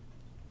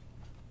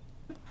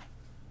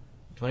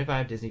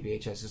 25 Disney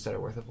VHSs that are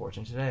worth a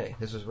fortune today.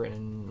 This was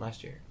written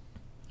last year.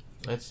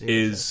 Let's see. what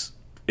it says.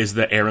 Is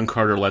the Aaron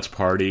Carter Let's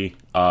Party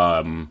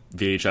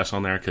VHS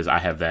on there? Because I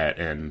have that,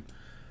 and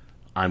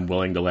I'm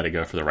willing to let it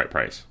go for the right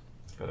price.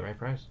 For the right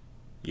price.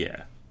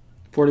 Yeah.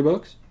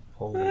 $40?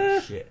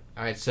 Holy shit.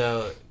 Alright,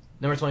 so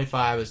number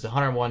 25 is the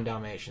 101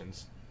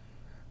 Dalmatians.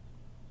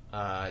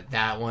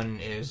 That one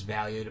is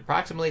valued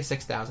approximately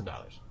 $6,000.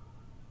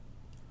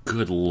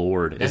 Good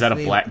lord. That's Is that a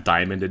the- Black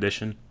Diamond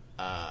edition?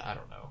 I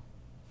don't know.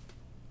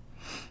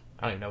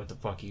 I don't even know what the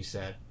fuck you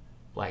said.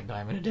 Black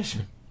Diamond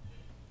Edition.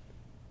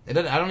 It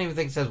doesn't, I don't even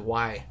think it says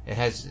why.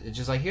 It's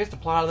just like, here's the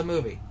plot of the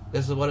movie.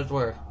 This is what it's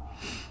worth.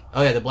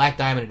 Oh yeah, the Black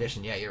Diamond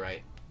Edition. Yeah, you're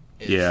right.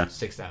 It's Yeah.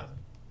 6,000.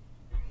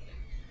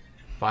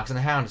 Fox and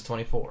the Hound is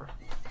 24.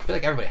 I feel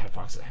like everybody had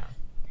Fox and the Hound.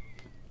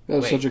 That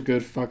was Wait. such a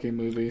good fucking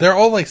movie. They're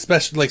all like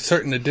special, like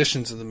certain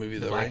editions of the movie,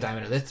 The though, Black right?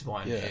 Diamond of this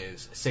one Yeah.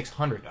 is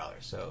 $600,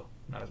 so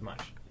not as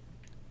much.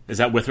 Is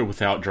that with or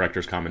without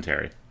director's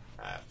commentary?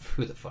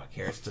 Who the fuck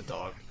cares? It's a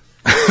dog.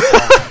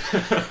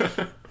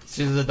 As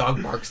soon as the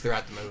dog barks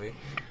throughout the movie.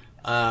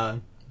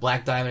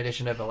 Black Diamond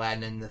Edition of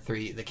Aladdin and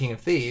the King of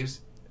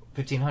Thieves,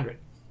 $1,500.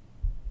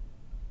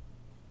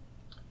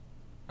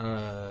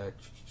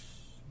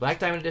 Black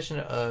Diamond Edition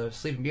of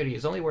Sleeping Beauty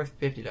is only worth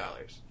 $50.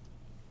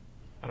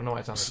 I don't know why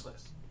it's on this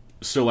list.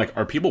 So, like,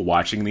 are people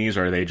watching these,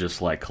 or are they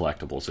just, like,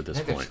 collectibles at I this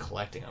think they're point? just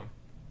collecting them.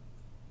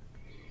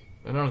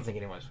 I don't think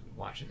anyone's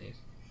watching these.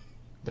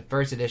 The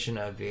first edition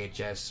of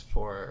VHS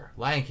for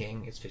Lion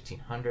King is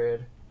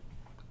 $1,500.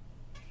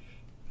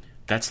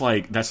 That's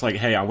like,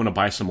 hey, I want to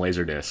buy some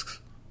laser discs.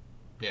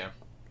 Yeah.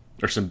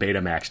 Or some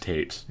Betamax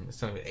tapes.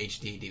 Some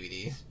HD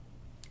DVDs.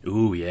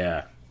 Ooh,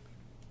 yeah.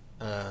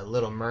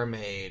 Little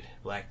Mermaid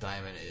Black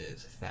Diamond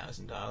is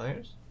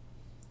 $1,000.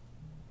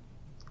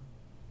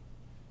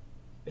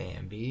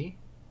 Bambi.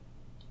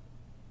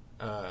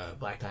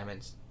 Black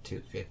Diamond's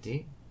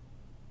 $250.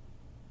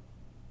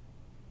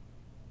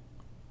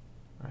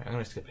 Alright, I'm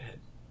gonna skip ahead.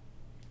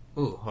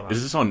 Ooh, hold on.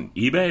 Is this on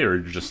eBay, or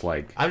just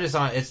like... I'm just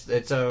on. It's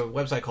a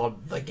website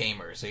called The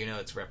Gamer, so you know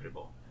it's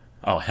reputable.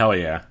 Oh, hell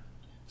yeah.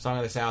 Song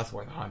of the South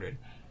worth $100.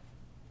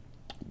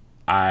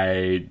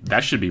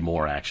 That should be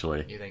more,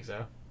 actually. You think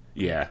so?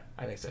 Yeah.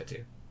 I think so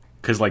too.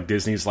 Because, like,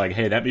 Disney's like,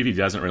 hey, that movie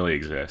doesn't really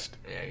exist.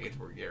 Yeah, get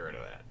rid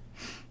of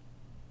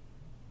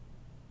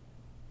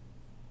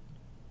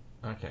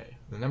that. Okay,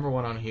 the number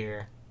one on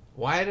here.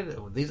 Why did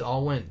these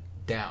all went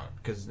down?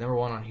 Because number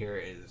one on here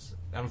is.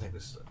 I don't think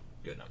this is a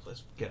good enough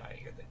list. Get out of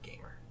here, The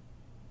Gamer.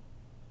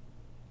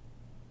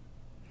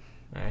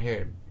 All right,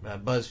 here,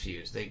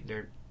 BuzzFuse. They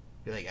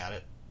got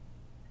it.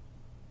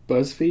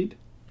 BuzzFeed?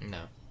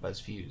 No,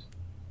 BuzzFuse.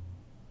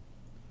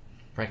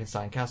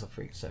 Frankenstein Castle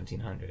Freak,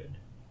 1,700.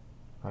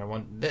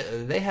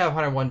 101. They have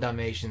 101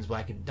 Dalmatians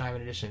Black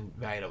Diamond Edition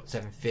valued at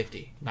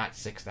 $750, not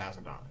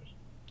 $6,000.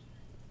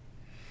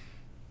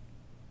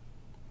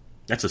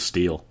 That's a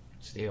steal.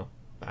 Steal.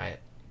 Buy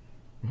it.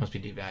 Must be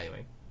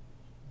devaluing.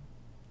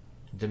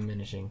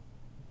 Diminishing.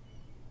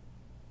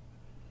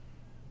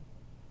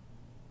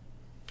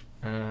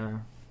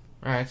 Alright,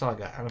 that's all I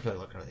got. I don't feel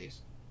like looking at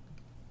these.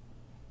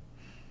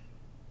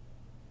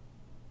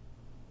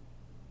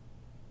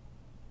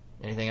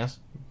 Anything else?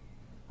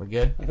 We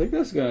good? I think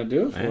that's going to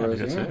do it Yeah, for I us. think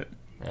that's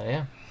Yeah. it.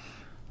 Yeah.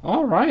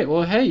 All right.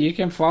 Well, hey, you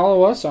can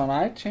follow us on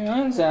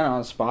iTunes and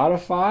on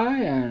Spotify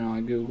and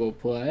on Google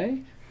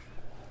Play.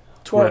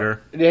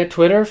 Twitter. Yeah,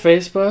 Twitter,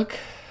 Facebook.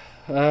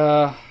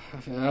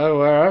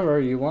 Wherever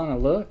you want to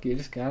look, you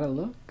just got to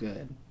look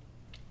good.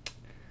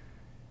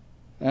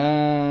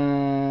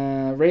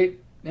 Rate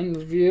and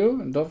review.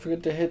 And don't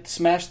forget to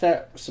smash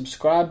that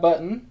subscribe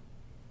button.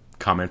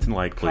 Comment and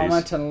like, please.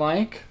 Comment and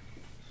like.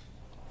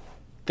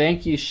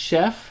 Thank you,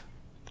 Chef.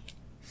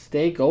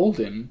 stay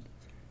golden,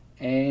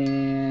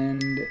 and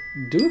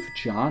do it for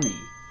Johnny.